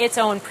higher than its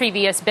own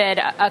previous bid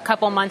a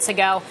couple months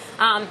ago.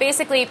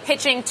 Basically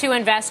pitching to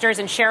investors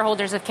and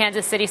shareholders of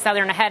Kansas City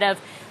Southern ahead of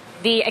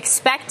the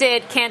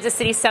expected Kansas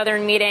City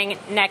Southern meeting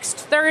next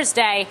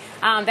Thursday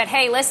that,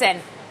 hey, listen,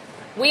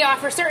 we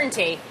offer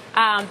certainty.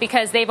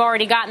 Because they've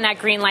already gotten that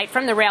green light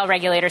from the rail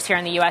regulators here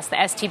in the U.S., the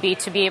STB,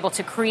 to be able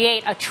to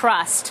create a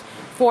trust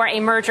for a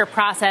merger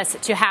process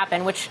to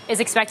happen, which is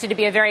expected to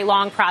be a very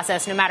long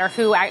process, no matter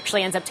who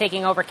actually ends up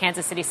taking over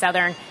Kansas City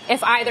Southern,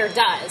 if either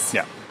does.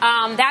 Yeah.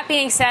 That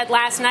being said,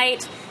 last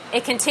night,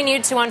 it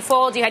continued to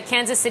unfold. You had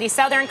Kansas City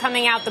Southern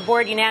coming out, the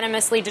board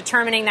unanimously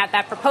determining that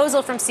that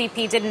proposal from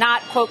CP did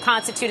not, quote,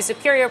 constitute a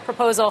superior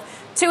proposal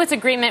to its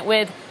agreement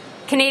with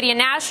Canadian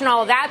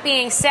National. That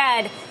being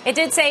said, it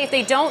did say if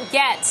they don't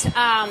get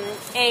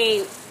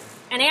an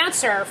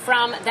answer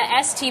from the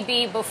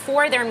STB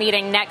before their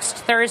meeting next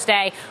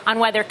Thursday on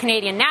whether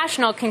Canadian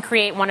National can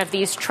create one of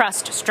these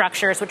trust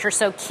structures, which are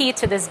so key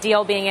to this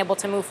deal being able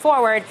to move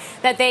forward,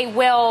 that they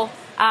will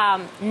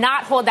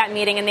not hold that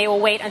meeting and they will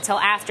wait until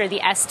after the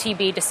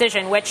STB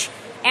decision, which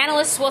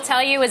analysts will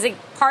tell you is a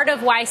part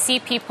of why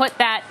CP put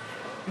that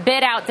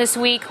bid out this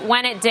week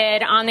when it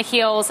did on the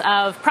heels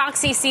of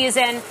proxy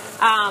season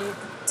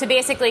to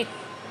basically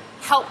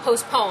help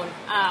postpone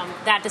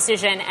that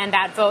decision and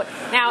that vote.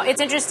 Now, it's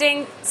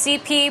interesting.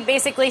 CP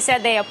basically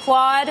said they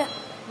applaud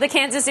the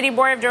Kansas City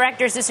Board of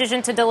Directors'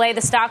 decision to delay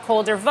the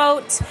stockholder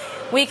vote.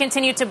 We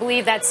continue to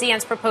believe that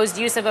CN's proposed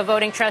use of a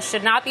voting trust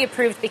should not be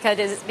approved because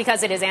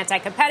it is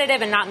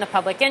anti-competitive and not in the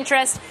public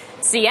interest.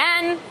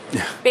 CN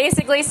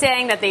basically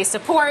saying that they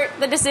support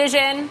the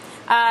decision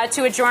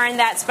to adjourn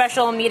that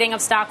special meeting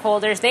of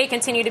stockholders. They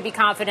continue to be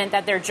confident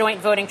that their joint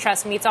voting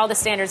trust meets all the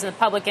standards of the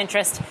public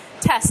interest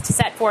test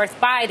set forth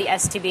by the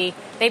STB.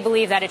 They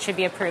believe that it should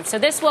be approved. So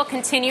this will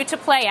continue to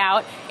play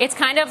out. It's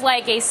kind of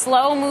like a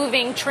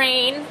slow-moving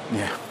train.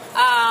 Yeah.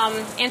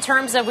 In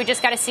terms of we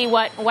just got to see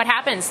what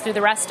happens through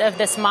the rest of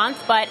this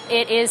month. But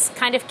it is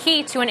kind of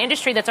key to an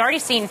industry that's already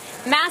seen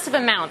massive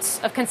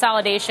amounts of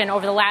consolidation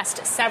over the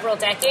last several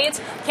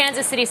decades.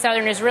 Kansas City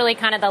Southern is really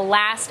kind of the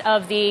last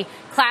of the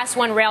Class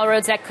 1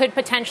 railroads that could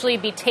potentially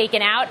be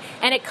taken out.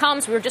 And it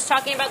comes, we were just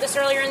talking about this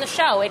earlier in the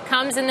show, it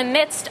comes in the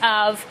midst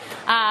of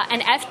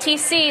an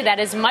FTC that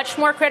is much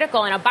more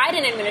critical in a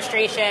Biden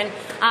administration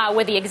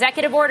with the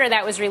executive order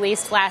that was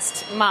released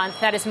last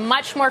month that is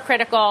much more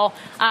critical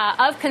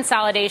of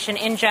consolidation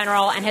in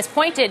general and has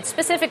pointed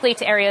specifically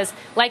to areas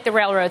like the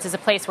railroads as a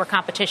place where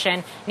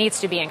competition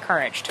needs to be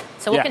encouraged.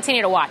 So we'll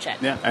continue to watch it.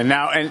 Yeah. And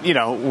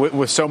now,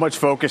 with so much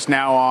focus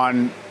now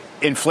on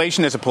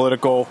inflation as a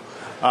political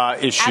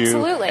issue.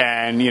 Absolutely.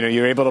 And,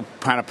 you're able to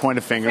kind of point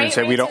a finger and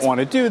say, we don't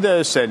want to do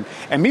this. And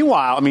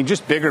meanwhile,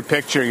 just bigger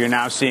picture, you're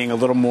now seeing a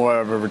little more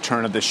of a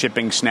return of the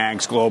shipping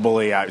snags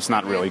globally. It's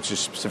not really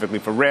just specifically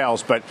for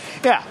rails. But,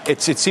 yeah,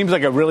 it seems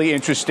like a really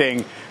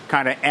interesting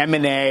kind of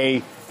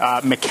M&A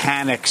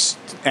mechanics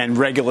and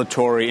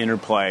regulatory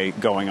interplay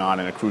going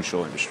on in a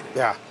crucial industry.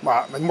 Yeah.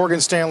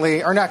 Morgan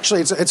Stanley, or actually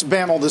it's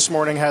BAML this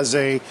morning, has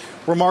a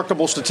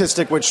remarkable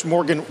statistic which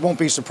Morgan won't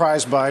be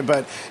surprised by. But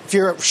if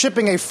you're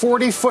shipping a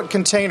 40-foot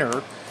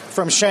container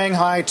from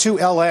Shanghai to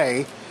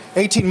L.A.,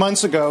 18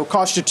 months ago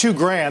cost you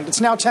 $2,000. It's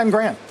now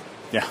 $10,000.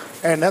 Yeah.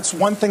 And that's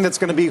one thing that's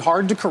going to be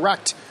hard to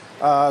correct.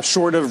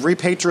 Short of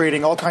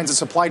repatriating all kinds of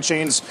supply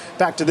chains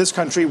back to this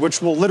country,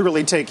 which will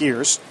literally take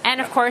years.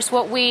 And, of course,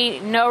 what we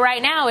know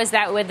right now is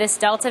that with this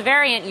Delta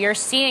variant, you're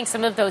seeing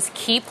some of those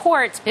key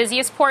ports,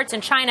 busiest ports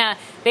in China,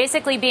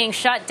 basically being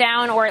shut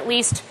down or at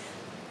least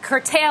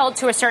curtailed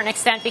to a certain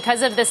extent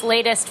because of this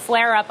latest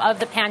flare-up of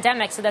the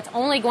pandemic. So that's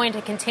only going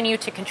to continue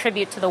to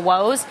contribute to the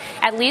woes,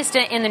 at least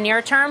in the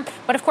near term.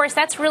 But, of course,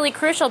 that's really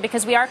crucial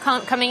because we are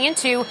coming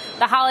into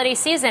the holiday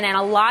season, and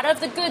a lot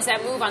of the goods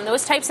that move on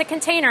those types of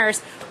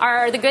containers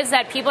are the goods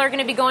that people are going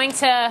to be going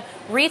to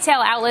retail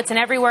outlets and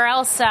everywhere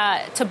else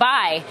to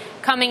buy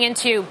coming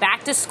into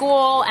back to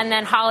school and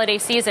then holiday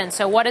season.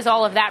 So what is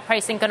all of that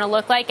pricing going to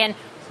look like? And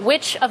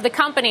which of the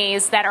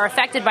companies that are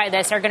affected by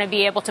this are going to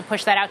be able to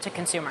push that out to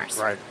consumers?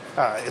 Right.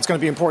 It's going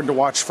to be important to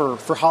watch for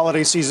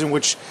holiday season,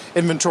 which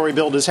inventory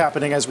build is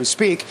happening as we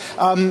speak.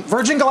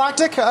 Virgin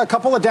Galactic, a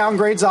couple of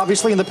downgrades,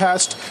 obviously, in the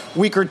past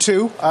week or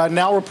two.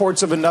 Now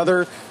reports of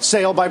another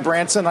sale by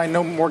Branson. I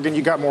know, Morgan,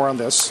 you got more on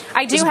this.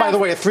 I do. This is, by the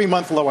way, a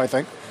 3-month low, I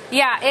think.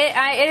 Yeah,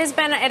 it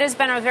has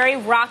been a very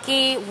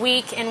rocky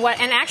week and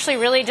actually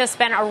really just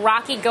been a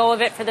rocky go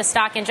of it for the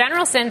stock in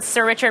general since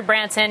Sir Richard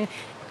Branson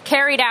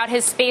carried out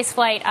his space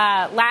flight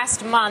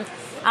last month.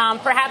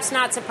 Perhaps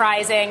not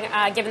surprising,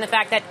 given the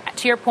fact that,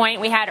 to your point,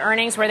 we had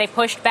earnings where they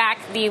pushed back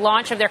the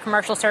launch of their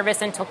commercial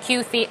service until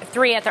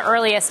Q3 at the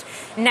earliest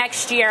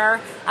next year.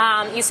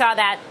 You saw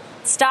that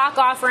stock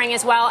offering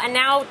as well. And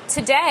now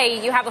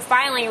today you have a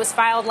filing. It was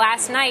filed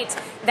last night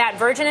that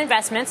Virgin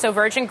Investments, so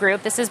Virgin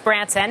Group, this is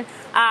Branson,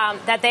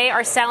 that they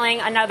are selling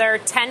another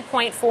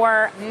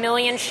 10.4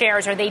 million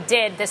shares, or they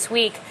did this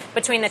week,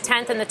 between the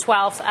 10th and the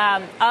 12th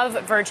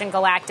of Virgin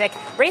Galactic,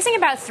 raising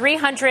about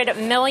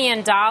 $300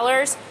 million.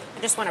 I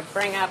just want to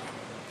bring up,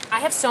 I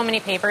have so many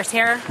papers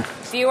here,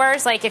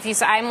 viewers. Like if you,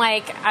 I'm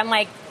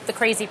like the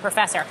crazy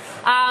professor.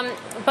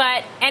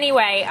 But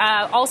anyway,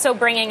 also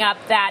bringing up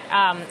that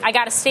I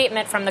got a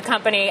statement from the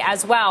company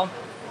as well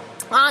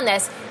on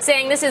this,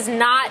 saying this is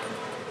not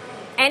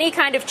any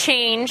kind of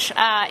change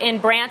in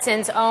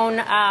Branson's own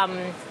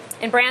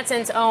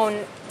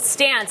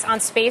stance on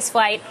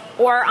spaceflight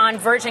or on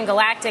Virgin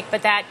Galactic,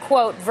 but that,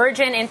 quote,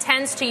 Virgin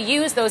intends to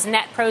use those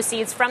net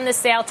proceeds from the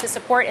sale to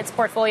support its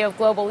portfolio of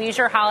global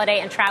leisure, holiday,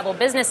 and travel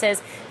businesses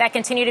that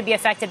continue to be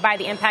affected by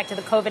the impact of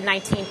the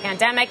COVID-19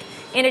 pandemic,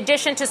 in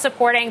addition to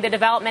supporting the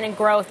development and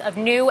growth of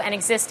new and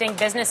existing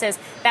businesses,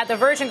 that the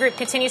Virgin Group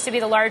continues to be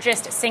the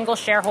largest single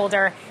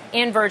shareholder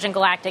in Virgin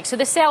Galactic. So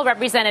the sale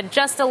represented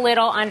just a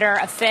little under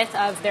a fifth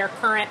of their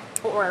current,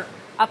 or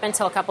up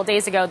until a couple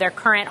days ago, their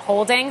current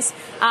holdings.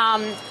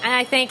 And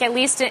I think at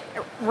least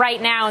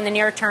right now in the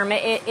near term,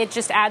 it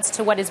just adds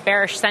to what is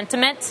bearish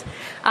sentiment,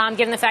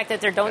 given the fact that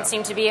there don't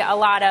seem to be a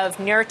lot of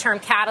near-term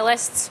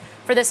catalysts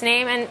for this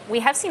name. And we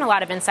have seen a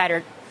lot of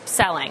insider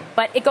selling.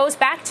 But it goes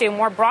back to,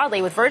 more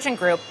broadly, with Virgin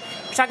Group,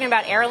 you're talking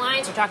about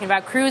airlines, you're talking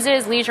about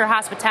cruises, leisure,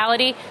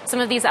 hospitality, some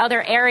of these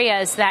other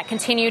areas that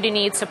continue to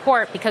need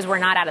support because we're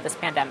not out of this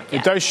pandemic yet.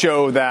 It does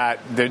show that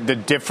the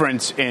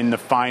difference in the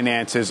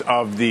finances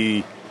of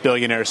the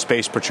billionaire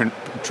space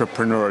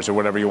entrepreneurs, or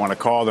whatever you want to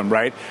call them,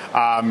 right?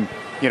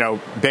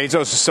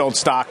 Bezos sold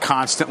stock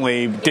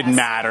constantly, didn't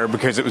matter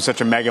because it was such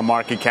a mega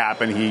market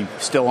cap, and he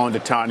still owned a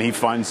ton. He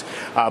funds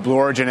Blue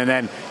Origin. And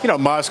then,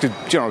 Musk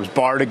was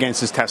barred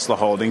against his Tesla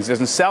holdings,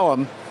 doesn't sell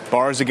them,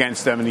 bars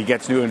against them, and he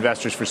gets new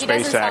investors for SpaceX. He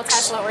doesn't sell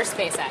Tesla or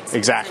SpaceX.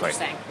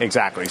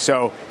 Exactly.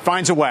 So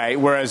finds a way,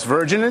 whereas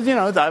Virgin,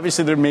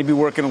 obviously they're maybe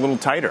working a little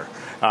tighter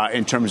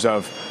in terms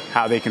of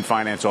how they can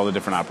finance all the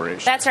different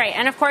operations. That's right.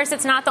 And, of course,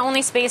 it's not the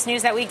only space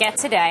news that we get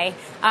today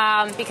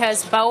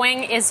because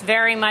Boeing is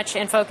very much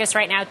in focus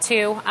right now,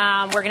 too.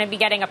 We're going to be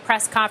getting a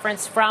press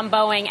conference from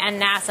Boeing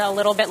and NASA a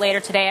little bit later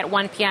today at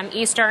 1 p.m.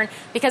 Eastern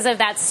because of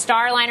that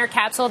Starliner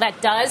capsule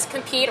that does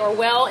compete, or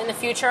will in the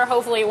future,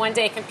 hopefully one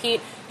day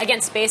compete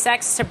against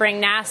SpaceX to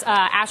bring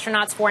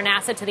astronauts for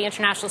NASA to the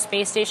International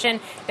Space Station.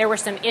 There were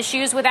some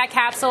issues with that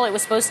capsule. It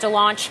was supposed to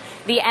launch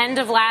the end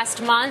of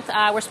last month.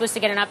 We're supposed to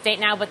get an update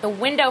now, but the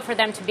window for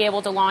them to be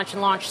able to launch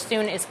and launch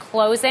soon is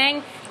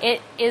closing.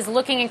 It is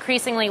looking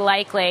increasingly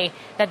likely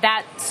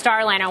that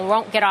Starliner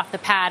won't get off the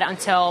pad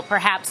until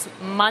perhaps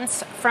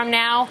months from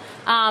now.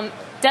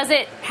 Does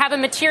it have a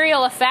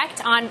material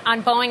effect on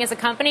Boeing as a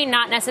company?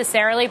 Not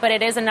necessarily, but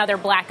it is another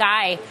black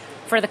eye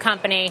for the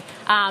company.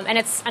 And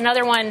it's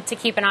another one to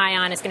keep an eye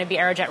on is going to be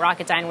Aerojet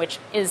Rocketdyne, which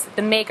is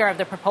the maker of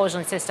the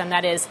propulsion system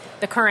that is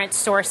the current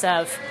source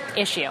of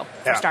issue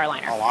for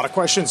Starliner. A lot of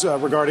questions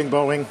regarding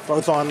Boeing,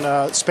 both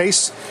on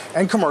space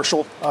and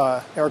commercial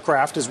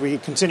aircraft, as we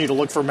continue to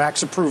look for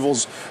MAX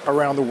approvals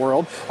around the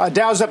world.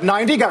 Dow's up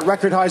 90, got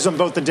record highs on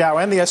both the Dow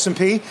and the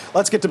S&P.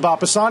 Let's get to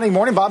Bob Pisani.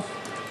 Morning, Bob.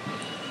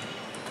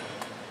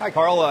 Hi,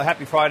 Carl.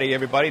 Happy Friday,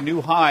 everybody. New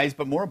highs,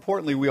 but more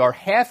importantly, we are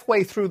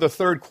halfway through the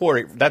third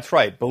quarter. That's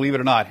right, believe it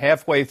or not,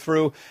 halfway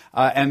through.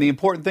 And the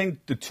important thing,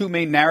 the two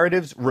main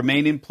narratives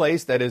remain in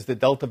place. That is, the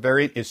Delta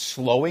variant is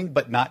slowing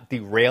but not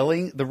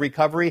derailing the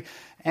recovery.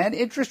 And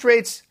interest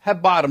rates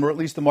have bottomed, or at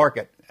least the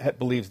market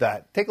believes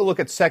that. Take a look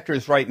at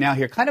sectors right now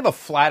here. Kind of a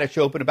flattish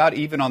open, about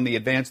even on the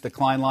advanced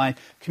decline line.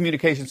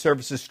 Communication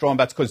services strong.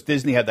 That's because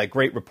Disney had that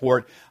great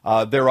report.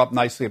 They're up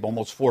nicely of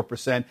almost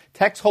 4%.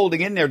 Tech's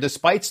holding in there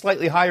despite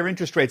slightly higher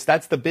interest rates.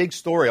 That's the big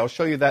story. I'll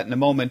show you that in a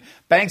moment.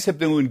 Banks have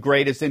been doing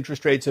great as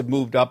interest rates have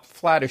moved up.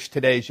 Flattish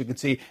today, as you can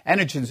see.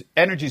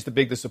 Energy's the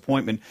big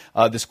disappointment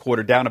this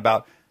quarter, down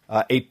about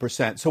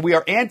 8%. So we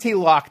are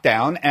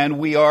anti-lockdown and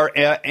we are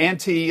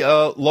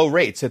anti-low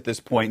rates at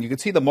this point. You can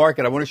see the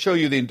market. I want to show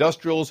you the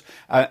industrials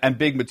and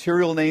big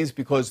material names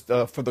because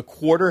for the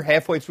quarter,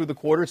 halfway through the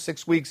quarter,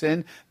 6 weeks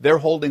in, they're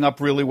holding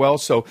up really well.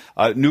 So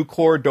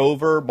Nucor,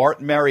 Dover,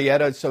 Martin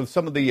Marietta. So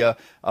some of the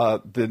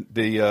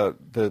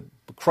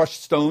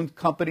crushed stone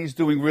companies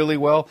doing really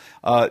well.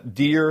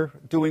 Deere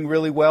doing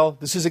really well.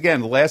 This is, again,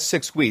 the last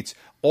 6 weeks.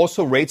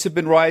 Also, rates have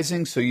been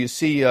rising. So you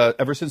see,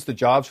 ever since the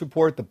jobs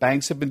report, the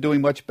banks have been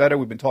doing much better.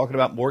 We've been talking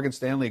about Morgan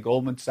Stanley,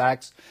 Goldman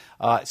Sachs,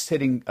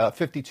 hitting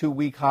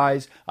 52-week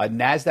highs.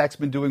 NASDAQ's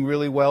been doing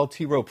really well.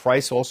 T. Rowe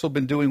Price also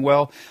been doing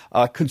well.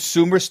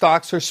 Consumer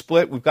stocks are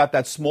split. We've got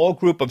that small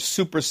group of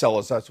super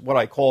sellers. That's what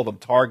I call them,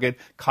 Target,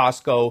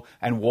 Costco,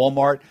 and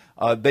Walmart.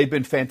 They've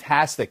been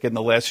fantastic in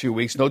the last few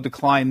weeks. No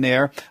decline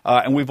there.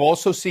 And we've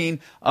also seen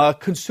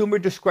consumer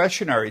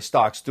discretionary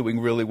stocks doing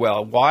really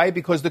well. Why?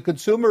 Because the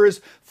consumer is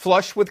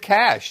flush with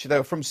cash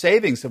from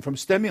savings and from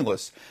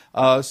stimulus.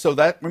 So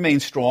that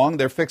remains strong.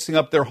 They're fixing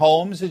up their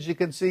homes, as you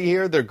can see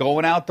here. They're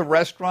going out to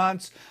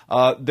restaurants.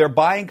 They're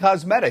buying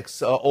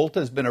cosmetics. Ulta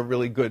has been a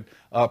really good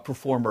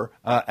performer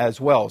as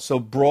well. So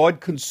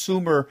broad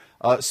consumer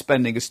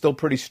spending is still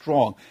pretty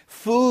strong.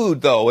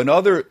 Food, though, and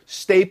other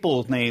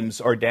staple names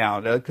are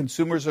down.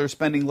 Consumers are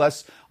spending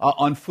less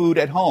on food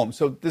at home.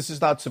 So this is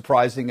not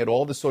surprising at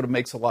all. This sort of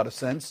makes a lot of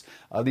sense.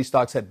 These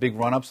stocks had big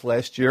run-ups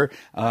last year,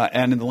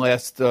 and in the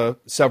last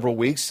several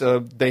weeks,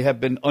 they have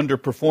been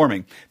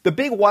underperforming. The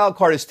big wild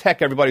card is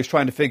tech everybody's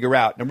trying to figure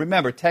out. And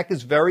remember, tech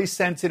is very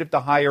sensitive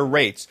to higher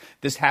rates.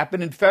 This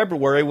happened in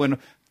February when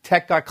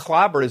tech got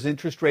clobbered as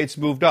interest rates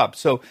moved up.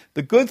 So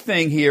the good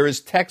thing here is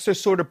techs are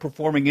sort of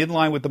performing in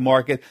line with the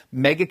market.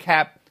 Mega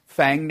cap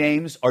FANG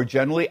names are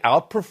generally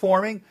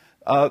outperforming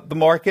the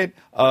market.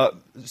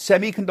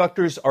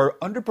 Semiconductors are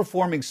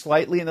underperforming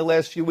slightly in the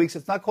last few weeks.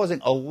 It's not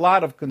causing a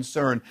lot of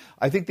concern.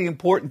 I think the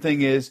important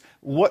thing is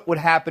what would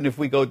happen if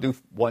we go do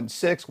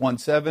 1.6,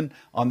 1.7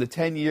 on the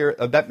 10-year.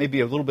 That may be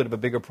a little bit of a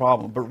bigger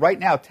problem. But right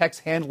now, tech's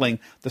handling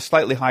the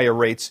slightly higher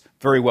rates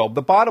very well.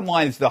 The bottom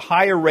line is the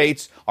higher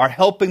rates are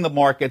helping the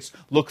markets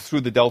look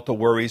through the Delta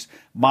worries.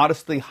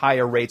 Modestly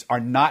higher rates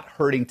are not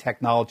hurting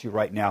technology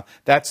right now.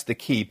 That's the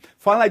key.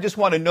 Finally, I just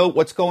want to note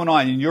what's going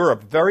on in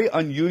Europe. Very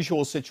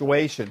unusual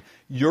situation.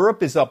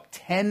 Europe is up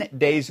 10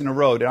 days in a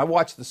row. And I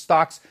watched the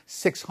Stoxx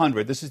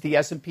 600. This is the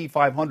S&P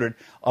 500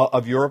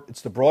 of Europe.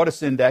 It's the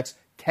broadest index.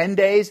 10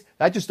 days?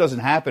 That just doesn't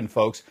happen,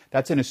 folks.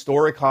 That's an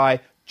historic high.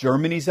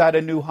 Germany's at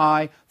a new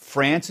high.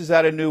 France is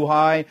at a new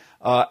high.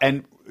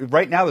 And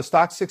right now, the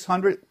Stoxx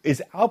 600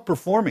 is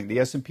outperforming the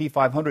S&P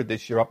 500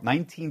 this year, up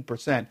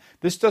 19%.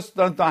 This just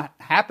does not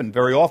happen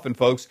very often,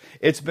 folks.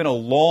 It's been a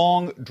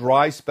long,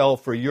 dry spell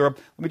for Europe.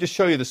 Let me just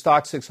show you the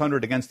Stoxx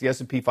 600 against the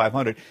S&P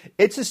 500.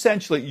 It's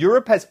essentially,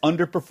 Europe has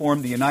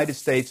underperformed the United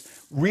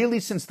States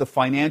really since the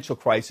financial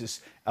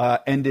crisis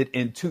ended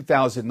in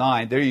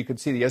 2009. There you can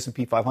see the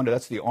S&P 500.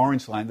 That's the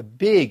orange line, the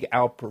big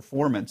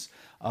outperformance.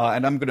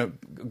 And I'm going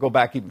to go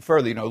back even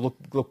further.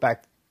 Look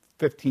back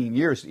 15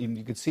 years, even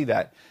you could see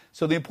that.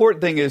 So the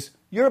important thing is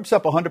Europe's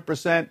up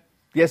 100%.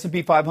 The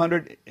S&P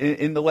 500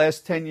 in the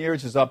last 10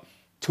 years is up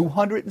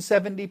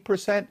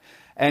 270%.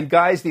 And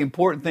guys, the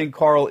important thing,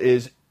 Carl,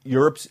 is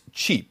Europe's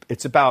cheap.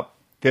 It's about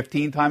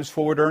 15 times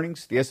forward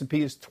earnings. The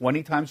S&P is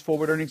 20 times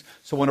forward earnings.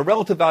 So on a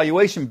relative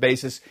valuation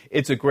basis,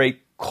 it's a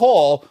great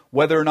call.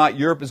 Whether or not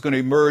Europe is going to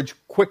emerge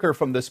quicker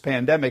from this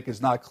pandemic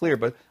is not clear.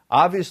 But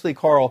obviously,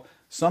 Carl,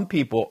 some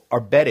people are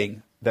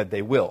betting that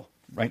they will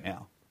right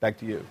now. Back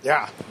to you.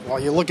 Yeah. Well,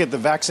 you look at the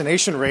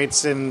vaccination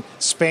rates in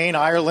Spain,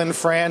 Ireland,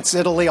 France,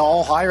 Italy,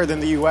 all higher than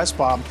the U.S.,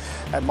 Bob.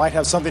 That might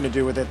have something to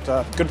do with it.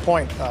 Good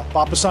point.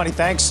 Bob Pisani,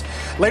 thanks.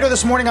 Later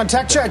this morning on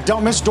Tech Check,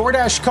 don't miss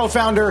DoorDash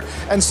co-founder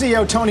and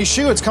CEO Tony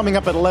Xu. It's coming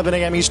up at 11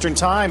 a.m. Eastern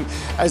time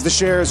as the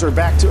shares are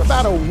back to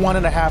about a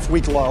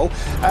 1.5-week low.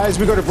 As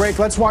we go to break,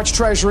 let's watch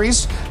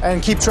Treasuries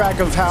and keep track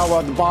of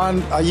how the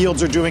bond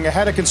yields are doing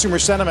ahead of consumer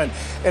sentiment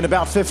in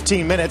about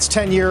 15 minutes.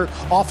 10-year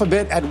off a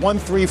bit at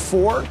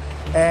 1.34.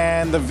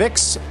 And the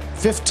VIX,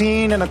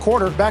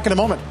 15.25. Back in a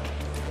moment.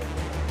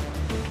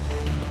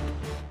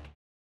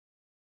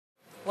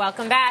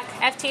 Welcome back.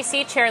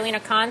 FTC Chair Lina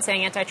Khan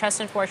saying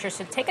antitrust enforcers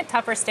should take a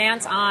tougher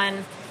stance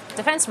on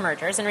defense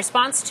mergers in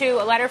response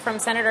to a letter from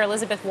Senator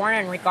Elizabeth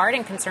Warren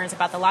regarding concerns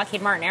about the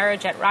Lockheed Martin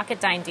Aerojet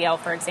Rocketdyne deal,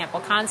 for example.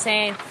 Khan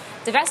saying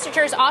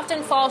divestitures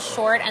often fall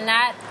short and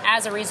that,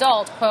 as a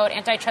result, quote,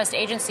 antitrust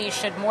agencies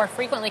should more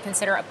frequently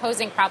consider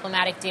opposing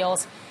problematic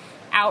deals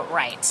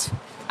outright.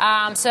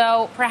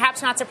 So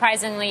perhaps not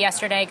surprisingly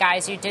yesterday,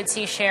 guys, you did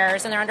see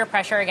shares, and they're under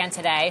pressure again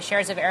today.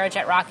 Shares of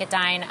Aerojet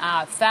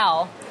Rocketdyne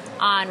fell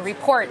on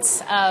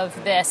reports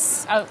of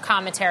this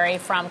commentary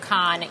from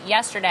Khan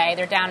yesterday.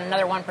 They're down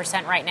another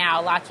 1% right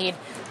now. Lockheed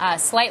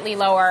slightly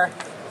lower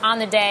on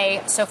the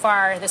day so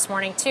far this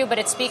morning, too. But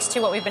it speaks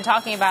to what we've been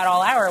talking about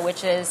all hour,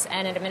 which is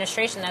an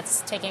administration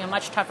that's taking a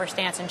much tougher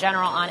stance in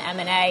general on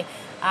M&A.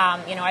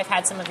 I've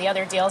had some of the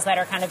other deals that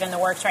are kind of in the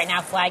works right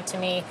now flagged to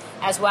me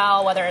as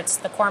well, whether it's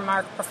the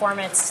Cormark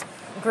Performance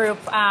Group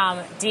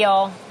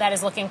deal that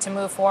is looking to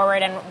move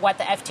forward and what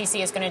the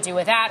FTC is going to do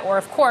with that, or,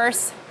 of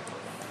course,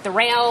 the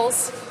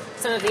rails,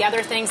 some of the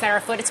other things that are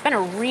afoot. It's been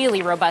a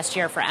really robust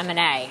year for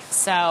M&A.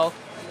 So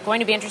going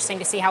to be interesting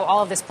to see how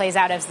all of this plays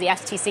out as the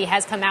FTC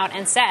has come out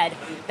and said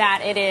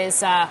that it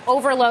is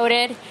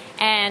overloaded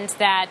and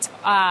that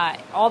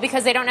all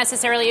because they don't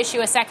necessarily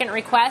issue a second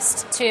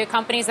request to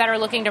companies that are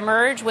looking to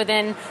merge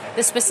within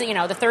the specific,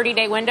 the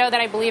 30-day window that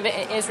I believe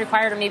it is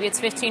required, or maybe it's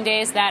 15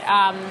 days,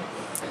 that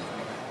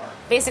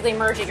basically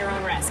merge at your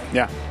own risk.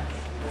 Yeah.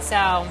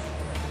 So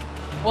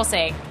we'll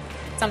see.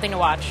 Something to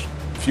watch.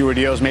 Fewer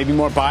deals, maybe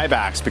more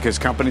buybacks, because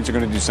companies are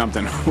going to do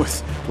something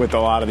with a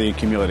lot of the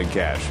accumulated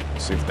cash. We'll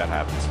see if that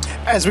happens.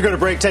 As we go to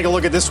break, take a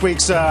look at this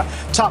week's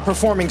top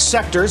performing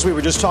sectors. We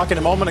were just talking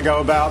a moment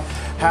ago about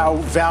how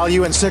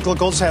value and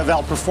cyclicals have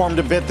outperformed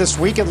a bit this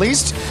week, at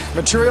least.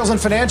 Materials and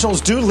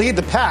financials do lead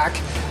the pack.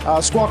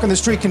 Squawk on the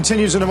Street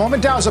continues in a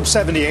moment. Dow's up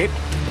 78.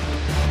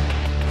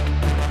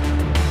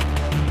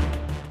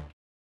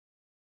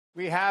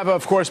 We have,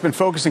 of course, been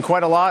focusing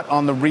quite a lot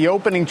on the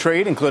reopening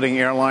trade, including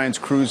airlines,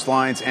 cruise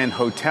lines, and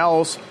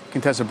hotels.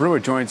 Contessa Brewer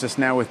joins us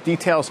now with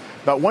details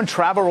about one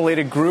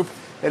travel-related group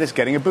it is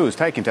getting a boost.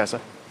 Hi, Contessa.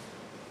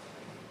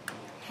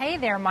 Hey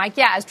there, Mike.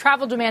 Yeah, as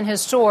travel demand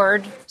has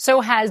soared,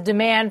 so has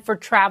demand for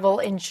travel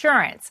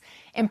insurance.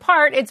 In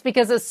part, it's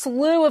because a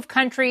slew of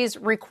countries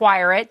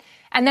require it.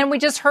 And then we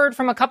just heard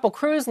from a couple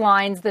cruise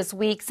lines this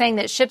week saying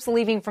that ships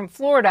leaving from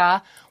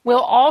Florida will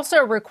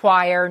also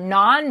require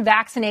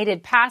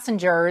non-vaccinated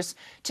passengers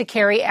to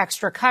carry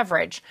extra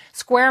coverage.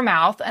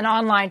 Squaremouth, an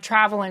online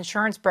travel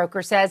insurance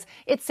broker, says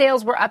its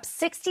sales were up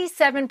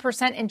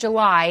 67% in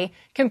July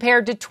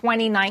compared to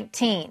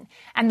 2019.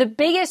 And the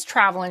biggest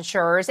travel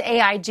insurers,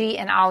 AIG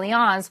and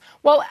Allianz,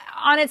 well,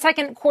 on its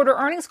second quarter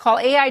earnings call,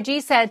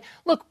 AIG said,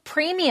 look,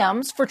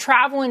 premiums for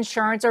travel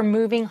insurance are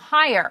moving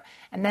higher.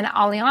 And then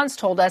Allianz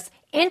told us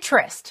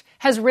interest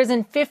has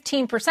risen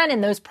 15%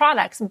 in those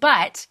products.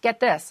 But get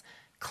this,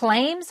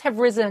 claims have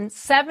risen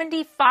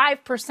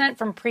 75%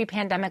 from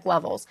pre-pandemic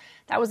levels.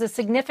 That was a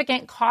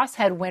significant cost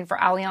headwind for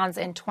Allianz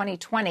in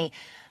 2020.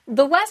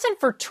 The lesson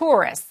for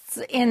tourists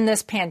in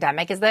this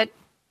pandemic is that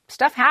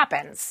stuff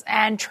happens,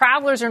 and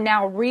travelers are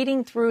now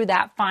reading through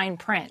that fine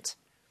print.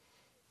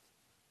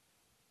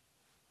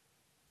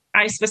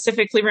 I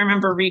specifically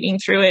remember reading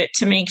through it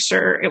to make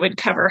sure it would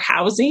cover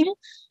housing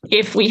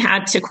if we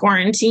had to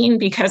quarantine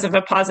because of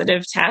a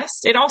positive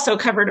test. It also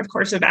covered, of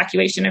course,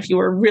 evacuation if you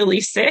were really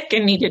sick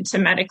and needed to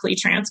medically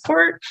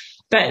transport.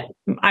 But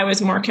I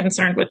was more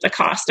concerned with the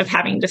cost of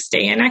having to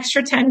stay an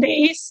extra 10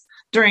 days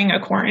during a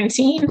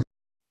quarantine.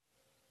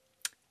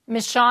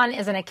 Ms. Sean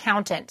is an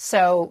accountant,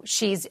 so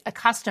she's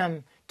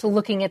accustomed to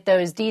looking at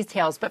those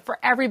details. But for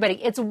everybody,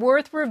 it's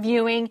worth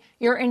reviewing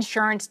your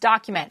insurance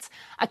documents.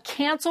 A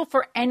cancel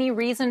for any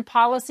reason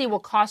policy will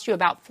cost you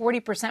about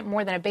 40%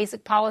 more than a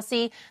basic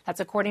policy.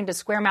 That's according to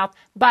Squaremouth.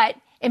 But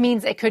it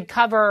means it could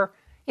cover,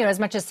 as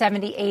much as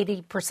 70,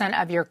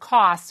 80% of your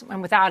costs.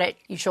 And without it,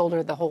 you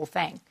shoulder the whole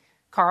thing.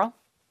 Carl?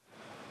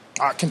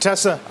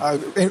 Contessa,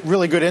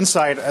 really good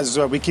insight as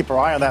we keep our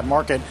eye on that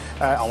market.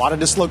 A lot of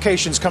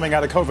dislocations coming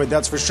out of COVID,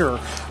 that's for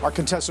sure. Our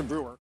Contessa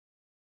Brewer.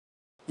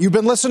 You've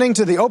been listening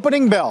to The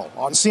Opening Bell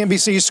on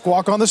CNBC's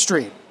Squawk on the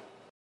Street.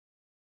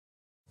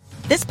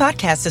 This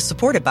podcast is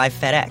supported by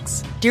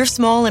FedEx. Dear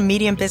small and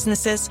medium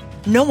businesses,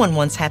 no one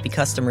wants happy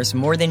customers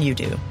more than you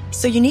do.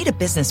 So you need a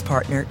business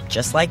partner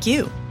just like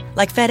you.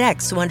 Like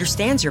FedEx, who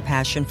understands your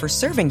passion for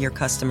serving your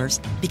customers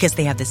because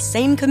they have the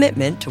same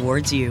commitment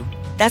towards you.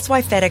 That's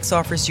why FedEx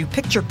offers you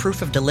picture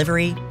proof of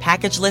delivery,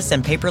 packageless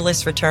and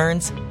paperless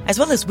returns, as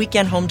well as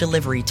weekend home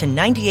delivery to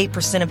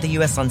 98% of the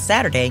U.S. on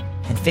Saturday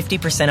and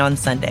 50% on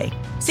Sunday.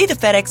 See the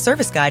FedEx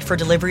service guide for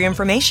delivery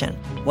information.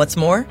 What's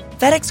more,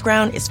 FedEx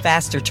Ground is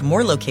faster to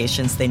more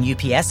locations than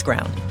UPS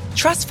Ground.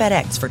 Trust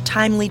FedEx for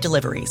timely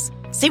deliveries.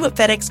 See what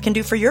FedEx can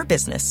do for your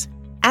business.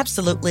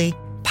 Absolutely,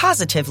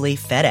 positively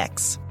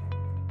FedEx.